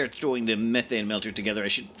 Before we start throwing the methane melter together, I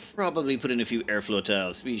should probably put in a few airflow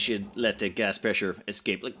tiles. We should let the gas pressure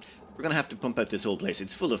escape. Like, we're going to have to pump out this whole place.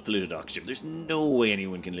 It's full of polluted oxygen. There's no way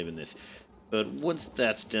anyone can live in this. But once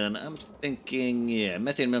that's done, I'm thinking, yeah,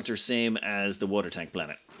 methane melter same as the water tank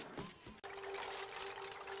planet.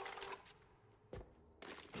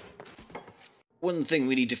 One thing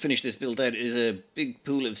we need to finish this build out is a big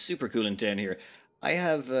pool of supercoolant down here. I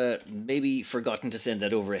have maybe forgotten to send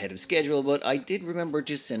that over ahead of schedule, but I did remember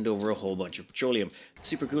to send over a whole bunch of petroleum.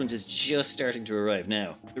 Supercoolant is just starting to arrive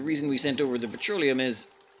now. The reason we sent over the petroleum is,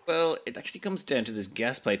 well, it actually comes down to this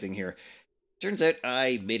gas piping here. Turns out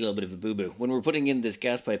I made a little bit of a boo-boo. When we're putting in this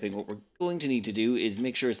gas piping, what we're going to need to do is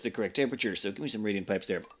make sure it's the correct temperature, so give me some radiant pipes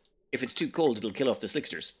there. If it's too cold, it'll kill off the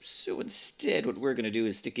slicksters. So instead, what we're going to do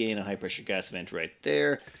is stick in a high-pressure gas vent right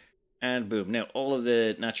there. And boom. Now, all of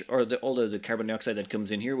the all of the carbon dioxide that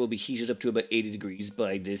comes in here will be heated up to about 80 degrees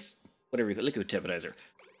by this, whatever you call liquid temporizer.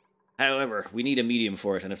 However, we need a medium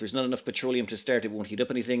for it, and if there's not enough petroleum to start, it won't heat up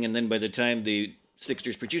anything, and then by the time the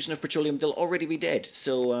slicksters produce enough petroleum, they'll already be dead.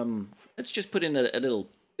 So, let's just put in a little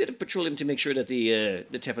bit of petroleum to make sure that the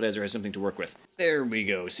temporizer has something to work with. There we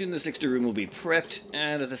go. Soon the slickster room will be prepped,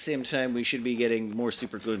 and at the same time, we should be getting more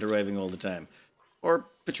supercoolant arriving all the time. Or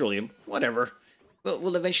petroleum, whatever. Well,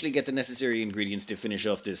 we'll eventually get the necessary ingredients to finish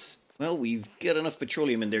off this. Well, we've got enough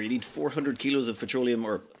petroleum in there. You need 400 kilos of petroleum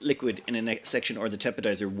or liquid in a section or the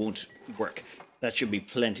temporizer won't work. That should be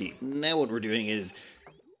plenty. Now what we're doing is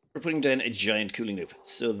we're putting down a giant cooling loop.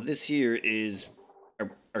 So this here is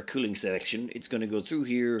our cooling section. It's going to go through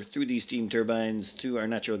here, through these steam turbines, through our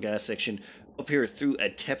natural gas section, up here through a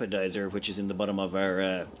temporizer, which is in the bottom of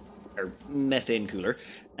our our methane cooler,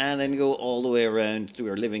 and then go all the way around through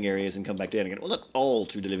our living areas and come back down again. Well, not all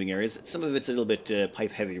through the living areas. Some of it's a little bit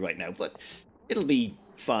pipe heavy right now, but it'll be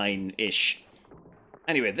fine-ish.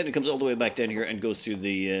 Anyway, then it comes all the way back down here and goes through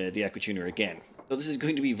the aqua tuner again. So this is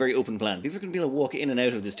going to be very open plan. People are going to be able to walk in and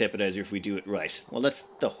out of this tepidizer if we do it right. Well, that's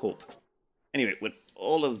the hope. Anyway, with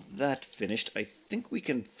all of that finished, I think we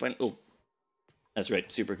can find... Oh, that's right,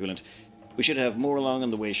 supercoolant. We should have more along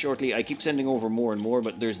on the way shortly. I keep sending over more and more,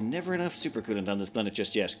 but there's never enough supercoolant on this planet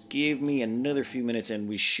just yet. Give me another few minutes and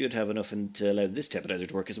we should have enough to allow this tepidizer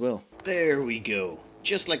to work as well. There we go.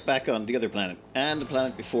 Just like back on the other planet, and the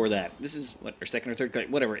planet before that. This is, what, our second or third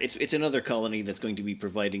colony? Whatever. It's another colony that's going to be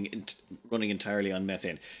running entirely on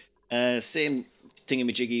methane. Same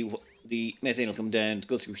thingamajiggy. The methane will come down,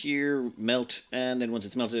 go through here, melt, and then once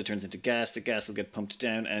it's melted, it turns into gas. The gas will get pumped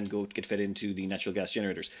down and get fed into the natural gas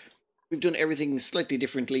generators. We've done everything slightly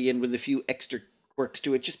differently and with a few extra quirks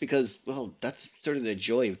to it, just because, well, that's sort of the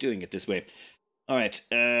joy of doing it this way. Alright,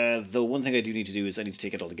 the one thing I do need to do is I need to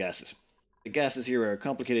take out all the gases. The gases here are a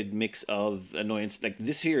complicated mix of annoyance. Like,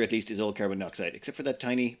 this here, at least, is all carbon dioxide, except for that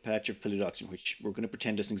tiny patch of polluted oxygen, which we're going to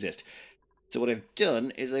pretend doesn't exist. So what I've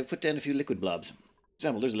done is I've put down a few liquid blobs. For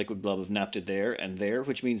example, there's a liquid blob of naphtha there and there,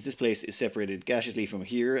 which means this place is separated gaseously from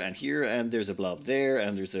here, and there's a blob there,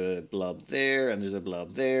 and there's a blob there, and there's a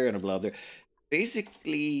blob there, and a blob there.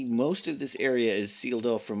 Basically, most of this area is sealed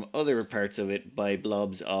off from other parts of it by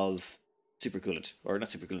blobs of supercoolant, or not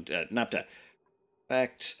supercoolant, naphtha. In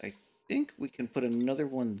fact, I think we can put another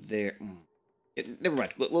one there. Never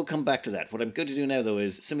mind, we'll come back to that. What I'm going to do now, though,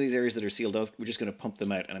 is some of these areas that are sealed off, we're just going to pump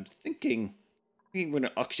them out, and I'm thinking we're going to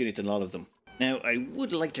oxygenate a lot of them. Now, I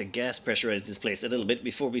would like to gas pressurize this place a little bit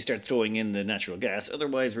before we start throwing in the natural gas,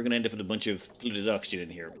 otherwise we're going to end up with a bunch of polluted oxygen in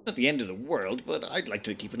here. Not the end of the world, but I'd like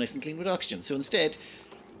to keep it nice and clean with oxygen, so instead,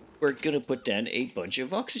 we're going to put down a bunch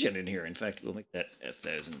of oxygen in here. In fact, we'll make that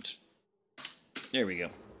 1,000. There we go.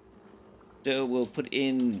 So we'll put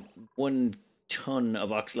in 1 ton of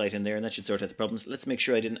oxalite in there, and that should sort out the problems. Let's make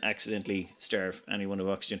sure I didn't accidentally starve anyone of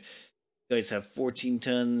oxygen. You guys have 14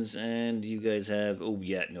 tons, and you guys have... Oh,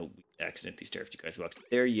 yeah, no, we accidentally starved you guys of oxygen.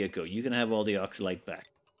 There you go. You can have all the oxalite back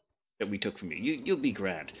that we took from you. You'll be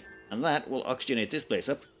grand. And that will oxygenate this place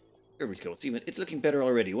up. There we go. It's looking better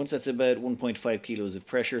already. Once that's about 1.5 kilos of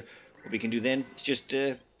pressure, what we can do then is just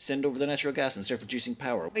send over the natural gas and start producing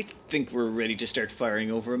power. I think we're ready to start firing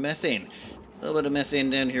over a methane. A little bit of methane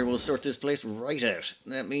down here will sort this place right out.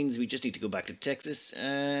 That means we just need to go back to Texas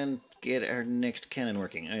and get our next cannon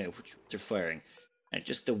working. Oh yeah, which ones are firing?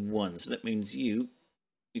 Just the one. So that means you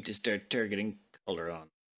need to start targeting Calderon.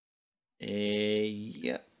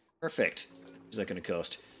 Yeah, perfect. What's that going to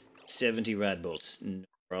cost? 70 rad bolts. No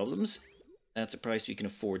problems. That's a price we can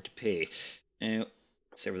afford to pay. Now,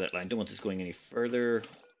 sever that line. Don't want this going any further.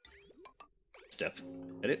 Step.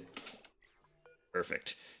 Hit it.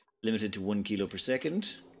 Perfect. Limited to 1 kilo per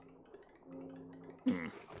second.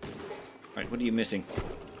 Alright, what are you missing?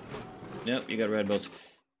 Nope, you got rad bolts.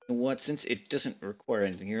 You know what? Since it doesn't require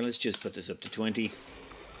anything here, let's just put this up to 20.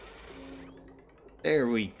 There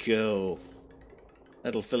we go.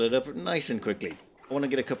 That'll fill it up nice and quickly. I want to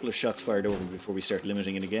get a couple of shots fired over before we start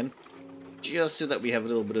limiting it again. Just so that we have a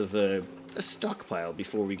little bit of a stockpile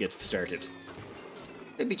before we get started.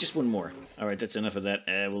 Maybe just one more. Alright, that's enough of that.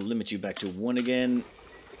 We'll limit you back to 1 again.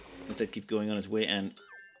 Let that keep going on its way, and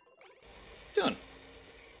done.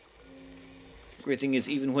 The great thing is,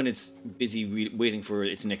 even when it's busy waiting for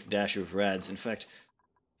its next dash of rads, in fact,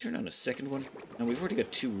 turn on a second one. And we've already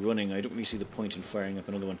got 2 running. I don't really see the point in firing up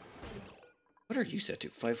another one. What are you set to?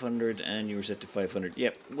 500, and you were set to 500.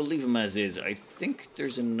 Yep, we'll leave them as is. I think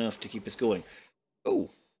there's enough to keep us going.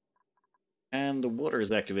 Oh, and the water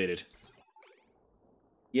is activated.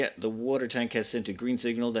 Yeah, the water tank has sent a green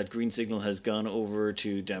signal. That green signal has gone over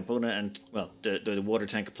to Dampona and, well, the water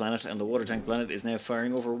tank planet, and the water tank planet is now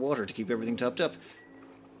firing over water to keep everything topped up.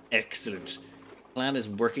 Excellent. Plan is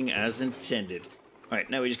working as intended. Alright,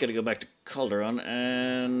 now we just got to go back to Calderon,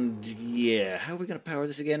 and yeah, how are we going to power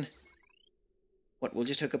this again? What, we'll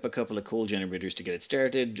just hook up a couple of coal generators to get it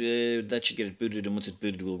started. That should get it booted, and once it's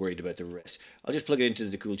booted, we'll worry about the rest. I'll just plug it into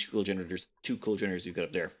the coal generators, 2 coal generators we've got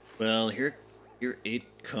up there. Well, here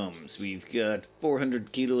it comes. We've got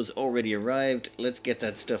 400 kilos already arrived. Let's get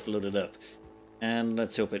that stuff loaded up. And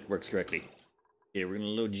let's hope it works correctly. Okay, we're going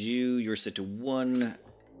to load you. You're set to 1.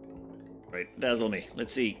 Right, dazzle me.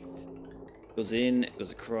 Let's see. Goes in,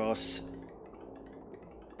 goes across.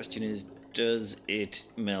 Question is, does it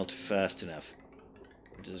melt fast enough?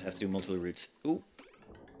 Or does it have to do multiple routes? Ooh.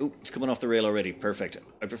 Oh, it's coming off the rail already. Perfect.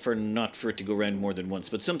 I prefer not for it to go around more than once,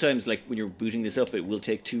 but sometimes, like when you're booting this up, it will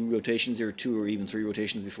take 2 rotations or 2 or even 3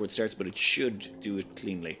 rotations before it starts, but it should do it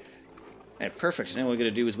cleanly. Perfect. Now what we're going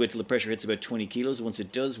to do is wait till the pressure hits about 20 kilos. Once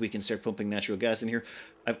it does, we can start pumping natural gas in here.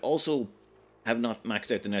 I've also have not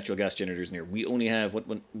maxed out the natural gas generators in here. We only have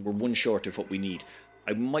we're one short of what we need.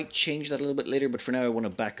 I might change that a little bit later, but for now I want to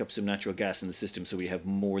back up some natural gas in the system so we have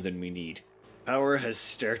more than we need. Power has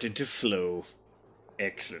started to flow.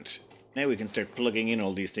 Excellent. Now we can start plugging in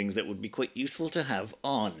all these things that would be quite useful to have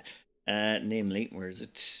on. Namely, where is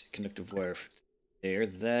it? Conductive wire there.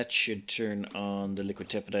 That should turn on the liquid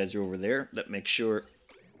tepidizer over there. That makes sure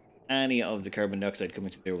any of the carbon dioxide coming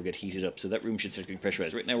through there will get heated up. So that room should start getting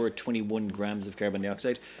pressurized. Right now we're at 21 grams of carbon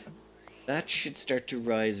dioxide. That should start to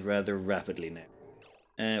rise rather rapidly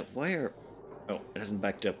now. Oh, it hasn't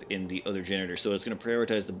backed up in the other generator, so it's going to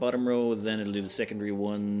prioritize the bottom row, then it'll do the secondary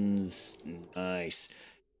ones. Nice.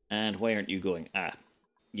 And why aren't you going?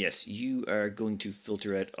 Yes, you are going to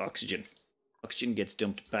filter out oxygen. Oxygen gets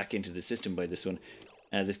dumped back into the system by this one.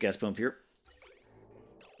 This gas pump here.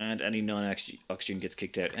 And any non-oxygen gets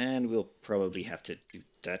kicked out, and we'll probably have to do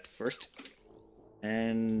that first.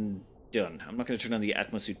 And done. I'm not going to turn on the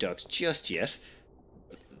Atmosuit docks just yet.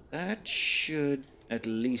 But that should at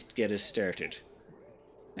least get us started.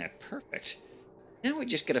 Perfect. Now we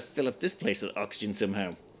just gotta fill up this place with oxygen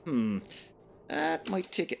somehow. That might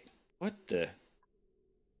take it. What the?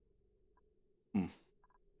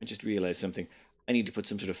 I just realized something. I need to put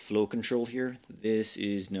some sort of flow control here. This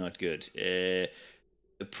is not good. The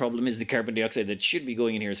problem is the carbon dioxide that should be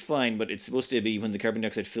going in here is fine, but it's supposed to be when the carbon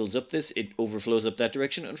dioxide fills up this, it overflows up that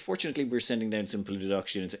direction. Unfortunately, we're sending down some polluted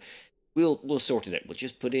oxygen. We'll sort it out. We'll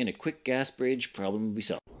just put in a quick gas bridge. Problem will be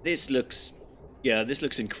solved. This looks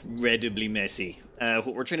incredibly messy.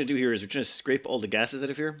 What we're trying to do here is we're trying to scrape all the gases out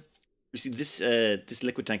of here. You see this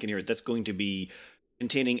liquid tank in here, that's going to be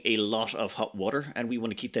containing a lot of hot water, and we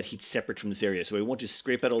want to keep that heat separate from this area. So we want to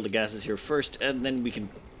scrape out all the gases here first, and then we can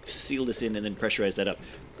seal this in and then pressurize that up.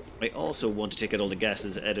 I also want to take out all the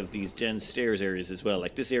gases out of these downstairs areas as well.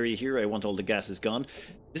 Like this area here, I want all the gases gone.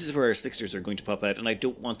 This is where our slicksters are going to pop out, and I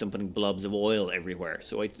don't want them putting blobs of oil everywhere.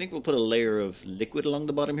 So I think we'll put a layer of liquid along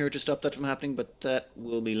the bottom here to stop that from happening, but that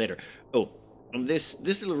will be later. Oh, and this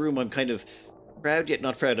little room I'm kind of proud yet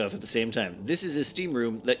not proud of at the same time. This is a steam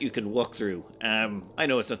room that you can walk through. I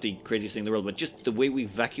know it's not the craziest thing in the world, but just the way we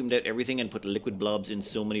vacuumed out everything and put liquid blobs in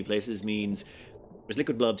so many places means there's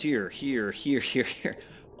liquid blobs here, here,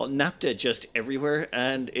 napped it just everywhere,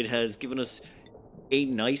 and it has given us a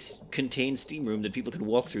nice contained steam room that people can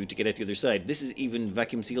walk through to get out the other side. This is even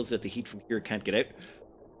vacuum sealed so that the heat from here can't get out.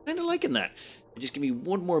 Kinda liking that. Just give me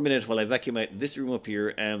one more minute while I vacuum out this room up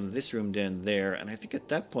here and this room down there, and I think at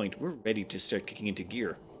that point we're ready to start kicking into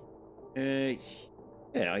gear.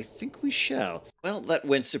 Yeah, I think we shall. Well, that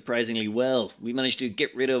went surprisingly well. We managed to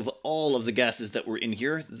get rid of all of the gases that were in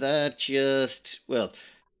here. That just, well,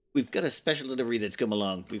 we've got a special delivery that's come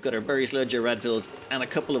along. We've got our berry sludge, our rad pills, and a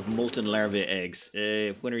couple of molten larvae eggs.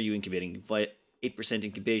 When are you incubating? 8%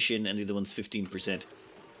 incubation, and the other one's 15%.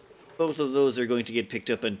 Both of those are going to get picked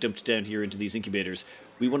up and dumped down here into these incubators.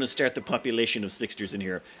 We want to start the population of slicksters in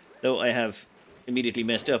here. Though I have immediately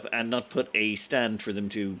messed up and not put a stand for them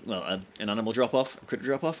to, well, an animal drop-off, a critter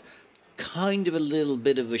drop-off. Kind of a little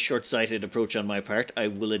bit of a short-sighted approach on my part, I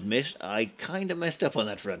will admit. I kind of messed up on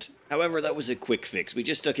that front. However, that was a quick fix. We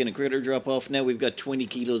just stuck in a critter drop-off. Now we've got 20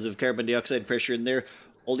 kilos of carbon dioxide pressure in there.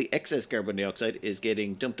 All the excess carbon dioxide is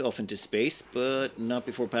getting dumped off into space, but not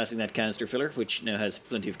before passing that canister filler, which now has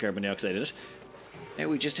plenty of carbon dioxide in it. Now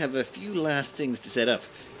we just have a few last things to set up.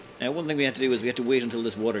 Now, one thing we had to do is we had to wait until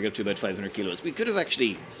this water got to about 500 kilos. We could have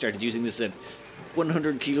actually started using this at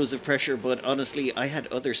 100 kilos of pressure, but honestly, I had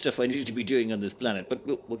other stuff I needed to be doing on this planet, but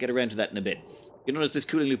we'll get around to that in a bit. You notice this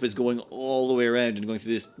cooling loop is going all the way around and going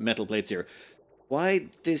through these metal plates here. Why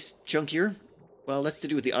this chunk here? Well, that's to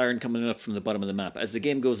do with the iron coming up from the bottom of the map. As the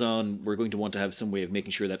game goes on, we're going to want to have some way of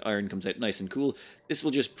making sure that iron comes out nice and cool. This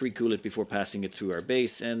will just pre-cool it before passing it through our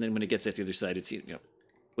base, and then when it gets out the other side, it's,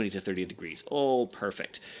 20 to 30 degrees. All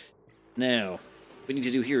perfect. Now, what we need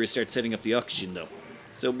to do here is start setting up the oxygen, though.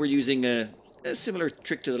 So we're using a similar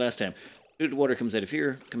trick to the last time. Fluid water comes out of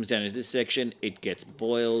here, comes down into this section, it gets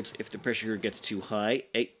boiled. If the pressure here gets too high,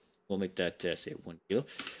 we'll make that, say, 1 kilo.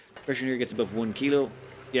 Pressure here gets above 1 kilo.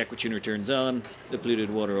 The aquatuner turns on, the polluted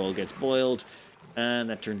water all gets boiled, and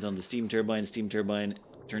that turns on the steam turbine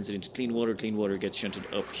turns it into clean water gets shunted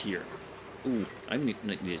up here. Ooh, I need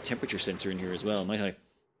a temperature sensor in here as well, might I?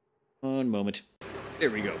 One moment. There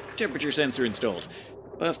we go, temperature sensor installed.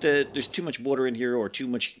 There's too much water in here, or too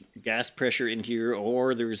much gas pressure in here,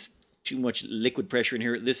 or there's too much liquid pressure in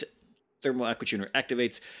here, this thermo aqua tuner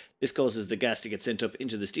activates. This causes the gas to get sent up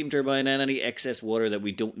into the steam turbine, and any excess water that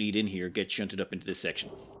we don't need in here gets shunted up into this section.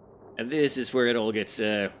 And this is where it all gets...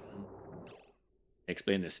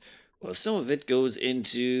 explain this. Well, some of it goes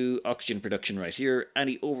into oxygen production right here.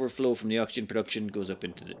 Any overflow from the oxygen production goes up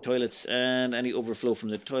into the toilets, and any overflow from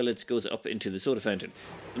the toilets goes up into the soda fountain.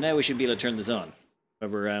 So now we should be able to turn this on.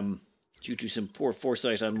 However, due to some poor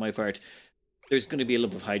foresight on my part, there's going to be a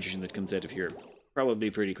lump of hydrogen that comes out of here. Probably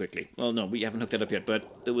pretty quickly. Well, no, we haven't hooked that up yet,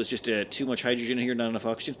 but there was just too much hydrogen in here, not enough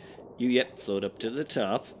oxygen. Float up to the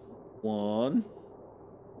top. One.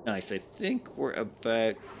 Nice, I think we're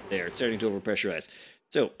about there. It's starting to overpressurize.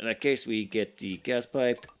 So, in that case, we get the gas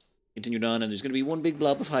pipe continued on, and there's going to be one big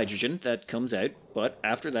blob of hydrogen that comes out, but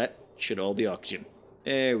after that, should all be oxygen.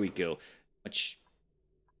 There we go. It's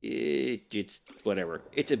whatever.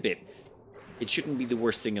 It's a bit. It shouldn't be the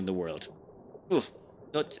worst thing in the world. Oof.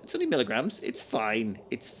 No, it's only milligrams. It's fine.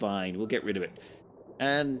 It's fine. We'll get rid of it.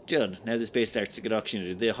 And done. Now this base starts to get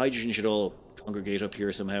oxygenated. The hydrogen should all congregate up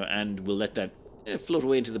here somehow, and we'll let that float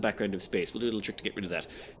away into the background of space. We'll do a little trick to get rid of that.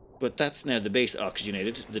 But that's now the base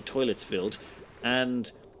oxygenated, the toilet's filled,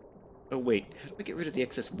 and... Oh wait, how do I get rid of the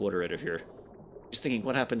excess water out of here? Just thinking,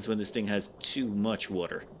 what happens when this thing has too much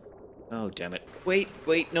water? Oh, damn it. Wait,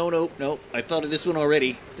 no. I thought of this one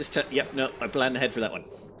already. This time, yep, no, I planned ahead for that one.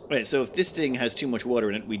 Right, so if this thing has too much water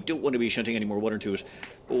in it, we don't want to be shunting any more water to it.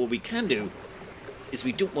 But what we can do is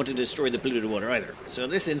we don't want to destroy the polluted water either. So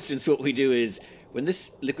in this instance, what we do is... When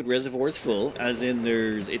this liquid reservoir is full, as in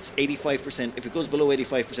it's 85%, if it goes below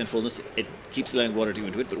 85% fullness, it keeps allowing water to go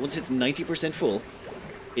into it, but once it's 90% full,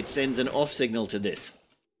 it sends an off signal to this.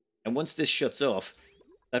 And once this shuts off,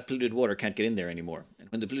 that polluted water can't get in there anymore. And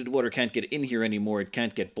when the polluted water can't get in here anymore, it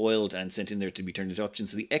can't get boiled and sent in there to be turned into oxygen,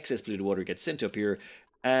 so the excess polluted water gets sent up here,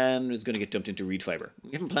 and it's going to get dumped into reed fiber.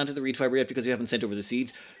 We haven't planted the reed fiber yet because we haven't sent over the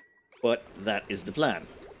seeds, but that is the plan.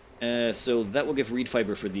 So that will give reed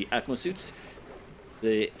fiber for the atmosuits.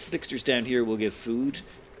 The slicksters down here will give food,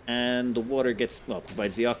 and the water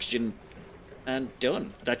provides the oxygen, and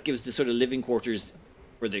done. That gives the sort of living quarters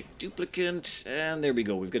for the duplicant, and there we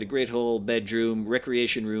go. We've got a great hall, bedroom,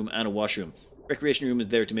 recreation room, and a washroom. Recreation room is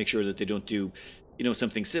there to make sure that they don't do,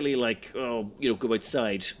 something silly like, go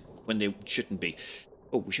outside when they shouldn't be.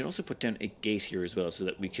 Oh, we should also put down a gate here as well so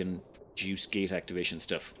that we can juice gate activation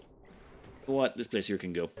stuff. What? This place here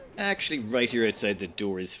can go. Actually, right here outside the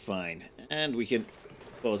door is fine. And we can...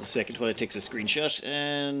 Pause a second while it takes a screenshot,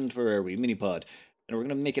 and where are we? Minipod. And we're going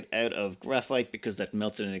to make it out of graphite because that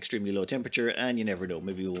melts at an extremely low temperature, and you never know,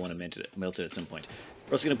 maybe we'll want to melt it at some point.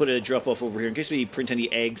 We're also going to put a drop off over here. In case we print any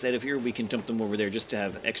eggs out of here, we can dump them over there just to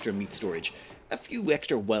have extra meat storage. A few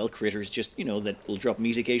extra wild critters, just, that will drop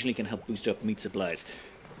meat occasionally, can help boost up meat supplies.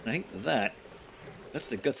 And I think that's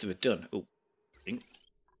the guts of it done. Oh,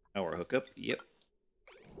 power hookup, yep.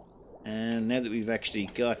 And now that we've actually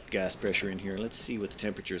got gas pressure in here, let's see what the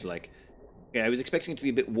temperature is like. Yeah, I was expecting it to be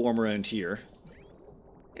a bit warm around here.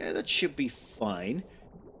 Yeah, that should be fine.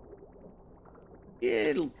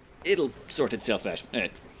 It'll sort itself out.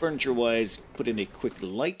 Furniture-wise, put in a quick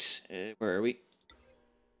light. Where are we?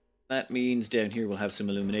 That means down here we'll have some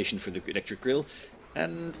illumination for the electric grill.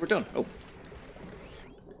 And we're done. Oh.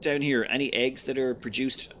 Down here, any eggs that are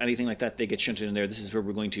produced, anything like that, they get shunted in there. This is where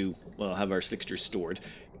we're going to, have our slicksters stored.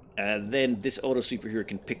 Then this auto sweeper here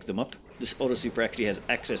can pick them up. This auto sweeper actually has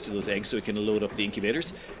access to those eggs, so it can load up the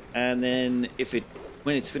incubators. And then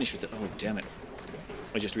when it's finished with it, oh damn it!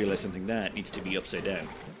 I just realized something that needs to be upside down.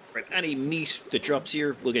 Right, any meat that drops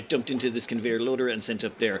here will get dumped into this conveyor loader and sent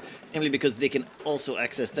up there. Namely because they can also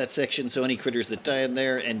access that section, so any critters that die in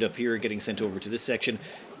there end up here getting sent over to this section.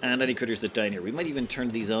 And any critters that die in here, we might even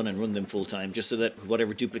turn these on and run them full time, just so that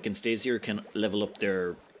whatever duplicant stays here can level up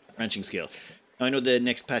their ranching scale. Now, I know the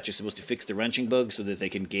next patch is supposed to fix the ranching bug so that they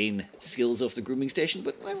can gain skills off the grooming station,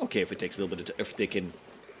 but I'm okay if it takes a little bit of if they can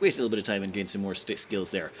wait a little bit of time and gain some more skills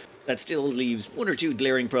there. That still leaves one or two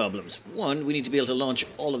glaring problems. One, we need to be able to launch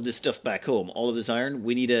all of this stuff back home. All of this iron,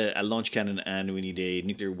 we need a launch cannon, and we need a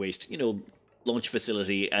nuclear waste, launch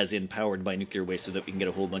facility as in powered by nuclear waste so that we can get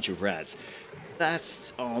a whole bunch of rads.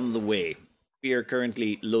 That's on the way. We are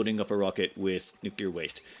currently loading up a rocket with nuclear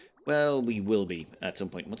waste. Well, we will be at some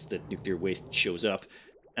point once the nuclear waste shows up.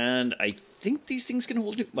 And I think these things can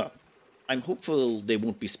hold it. Well, I'm hopeful they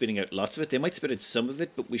won't be spitting out lots of it. They might spit out some of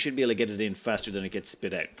it, but we should be able to get it in faster than it gets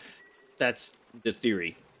spit out. That's the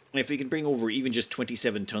theory. And if we can bring over even just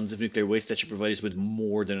 27 tons of nuclear waste, that should provide us with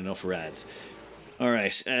more than enough rads.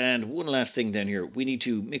 Alright, and one last thing down here. We need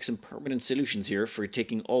to make some permanent solutions here for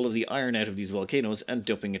taking all of the iron out of these volcanoes and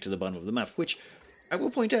dumping it to the bottom of the map, which I will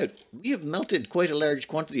point out, we have melted quite a large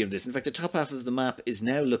quantity of this. In fact, the top half of the map is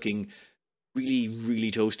now looking really, really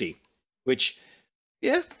toasty. Which,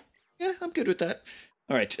 yeah, I'm good with that.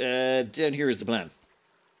 Alright, down here is the plan.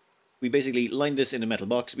 We basically line this in a metal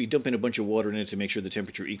box, we dump in a bunch of water in it to make sure the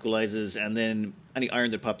temperature equalizes, and then any iron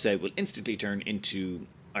that pops out will instantly turn into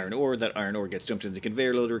iron ore. That iron ore gets dumped into the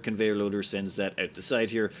conveyor loader sends that out the side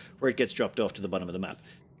here, where it gets dropped off to the bottom of the map.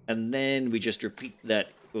 And then we just repeat that.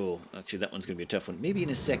 Oh, actually that one's going to be a tough one. Maybe in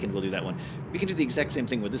a second we'll do that one. We can do the exact same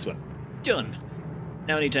thing with this one. Done!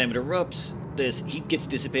 Now anytime it erupts, this heat gets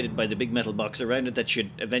dissipated by the big metal box around it that should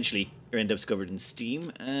eventually end up covered in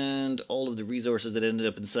steam, and all of the resources that ended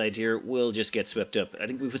up inside here will just get swept up. I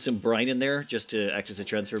think we put some brine in there just to act as a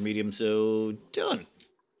transfer medium, so done.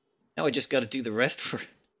 Now I just got to do the rest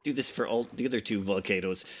do this for all the other two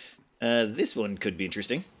volcanoes. This one could be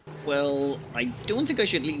interesting. Well, I don't think I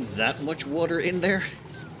should leave that much water in there.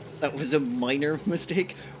 That was a minor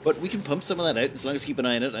mistake, but we can pump some of that out as long as we keep an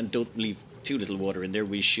eye on it and don't leave too little water in there.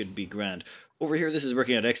 We should be grand. Over here, this is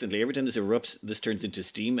working out excellently. Every time this erupts, this turns into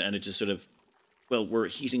steam, and it just sort of, well, we're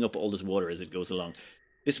heating up all this water as it goes along.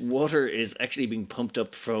 This water is actually being pumped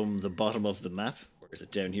up from the bottom of the map. Where is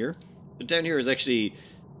it? Down here? So down here is actually,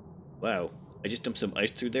 wow, I just dumped some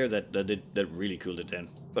ice through there. That really cooled it down.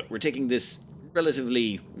 But we're taking this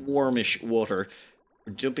relatively warmish water,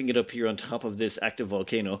 we're dumping it up here on top of this active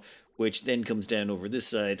volcano, which then comes down over this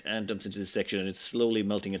side and dumps into this section, and it's slowly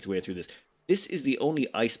melting its way through this. This is the only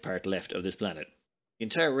ice part left of this planet. The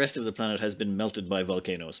entire rest of the planet has been melted by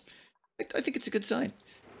volcanoes. I think it's a good sign.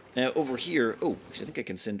 Now over here, oh, actually I think I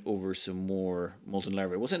can send over some more molten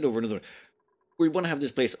lava. We'll send over another one. We want to have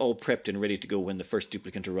this place all prepped and ready to go when the first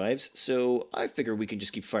duplicant arrives, so I figure we can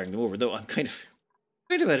just keep firing them over, though I'm kind of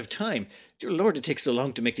out of time. Dear Lord, it takes so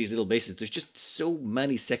long to make these little bases. There's just so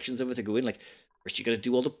many sections of it to go in. Like, first you got to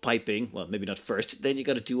do all the piping. Well, maybe not first. Then you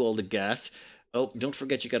got to do all the gas. Oh, don't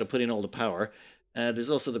forget you got to put in all the power. There's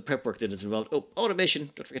also the prep work that is involved. Oh, automation.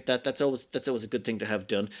 Don't forget that. That's always a good thing to have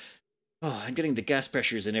done. Oh, I'm getting the gas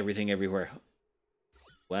pressures and everything everywhere.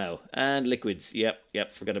 Wow. And liquids.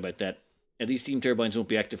 Yep, forgot about that. Now, these steam turbines won't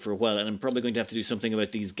be active for a while, and I'm probably going to have to do something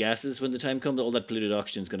about these gases when the time comes. All that polluted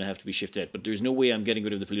oxygen is going to have to be shifted out, but there's no way I'm getting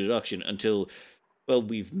rid of the polluted oxygen until, well,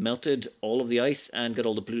 we've melted all of the ice and got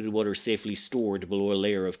all the polluted water safely stored below a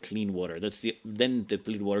layer of clean water. Then the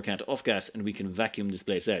polluted water can't off-gas, and we can vacuum this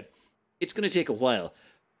place out. It's going to take a while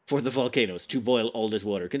for the volcanoes to boil all this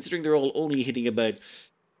water, considering they're all only hitting about,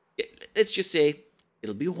 let's just say,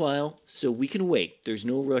 it'll be a while, so we can wait. There's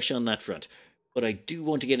no rush on that front. But I do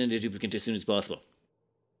want to get into duplicant as soon as possible.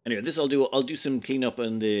 Anyway, this I'll do some cleanup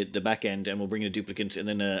on the back end, and we'll bring in a duplicant, and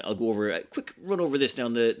then I'll go over a quick run over this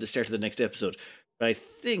down the start of the next episode. But I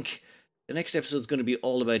think the next episode is going to be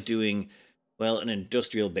all about doing, well, an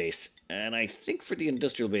industrial base. And I think for the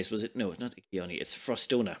industrial base, was it? No, it's not Ikiani, it's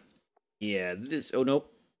Frostona. Yeah, oh no.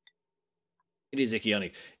 It is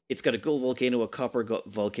Ikiani. It's got a gold volcano, a copper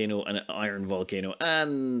volcano, and an iron volcano,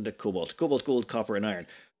 and a cobalt. Cobalt, gold, copper, and iron.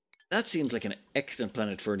 That seems like an excellent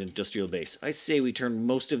planet for an industrial base. I say we turn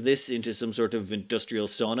most of this into some sort of industrial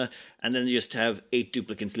sauna, and then just have 8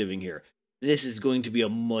 duplicants living here. This is going to be a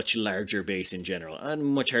much larger base in general, and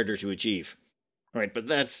much harder to achieve. Alright, but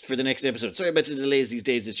that's for the next episode. Sorry about the delays these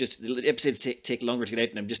days, it's just, the episodes take longer to get out,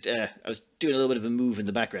 and I'm just, I was doing a little bit of a move in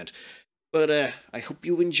the background. But, I hope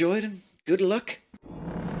you enjoyed, and good luck.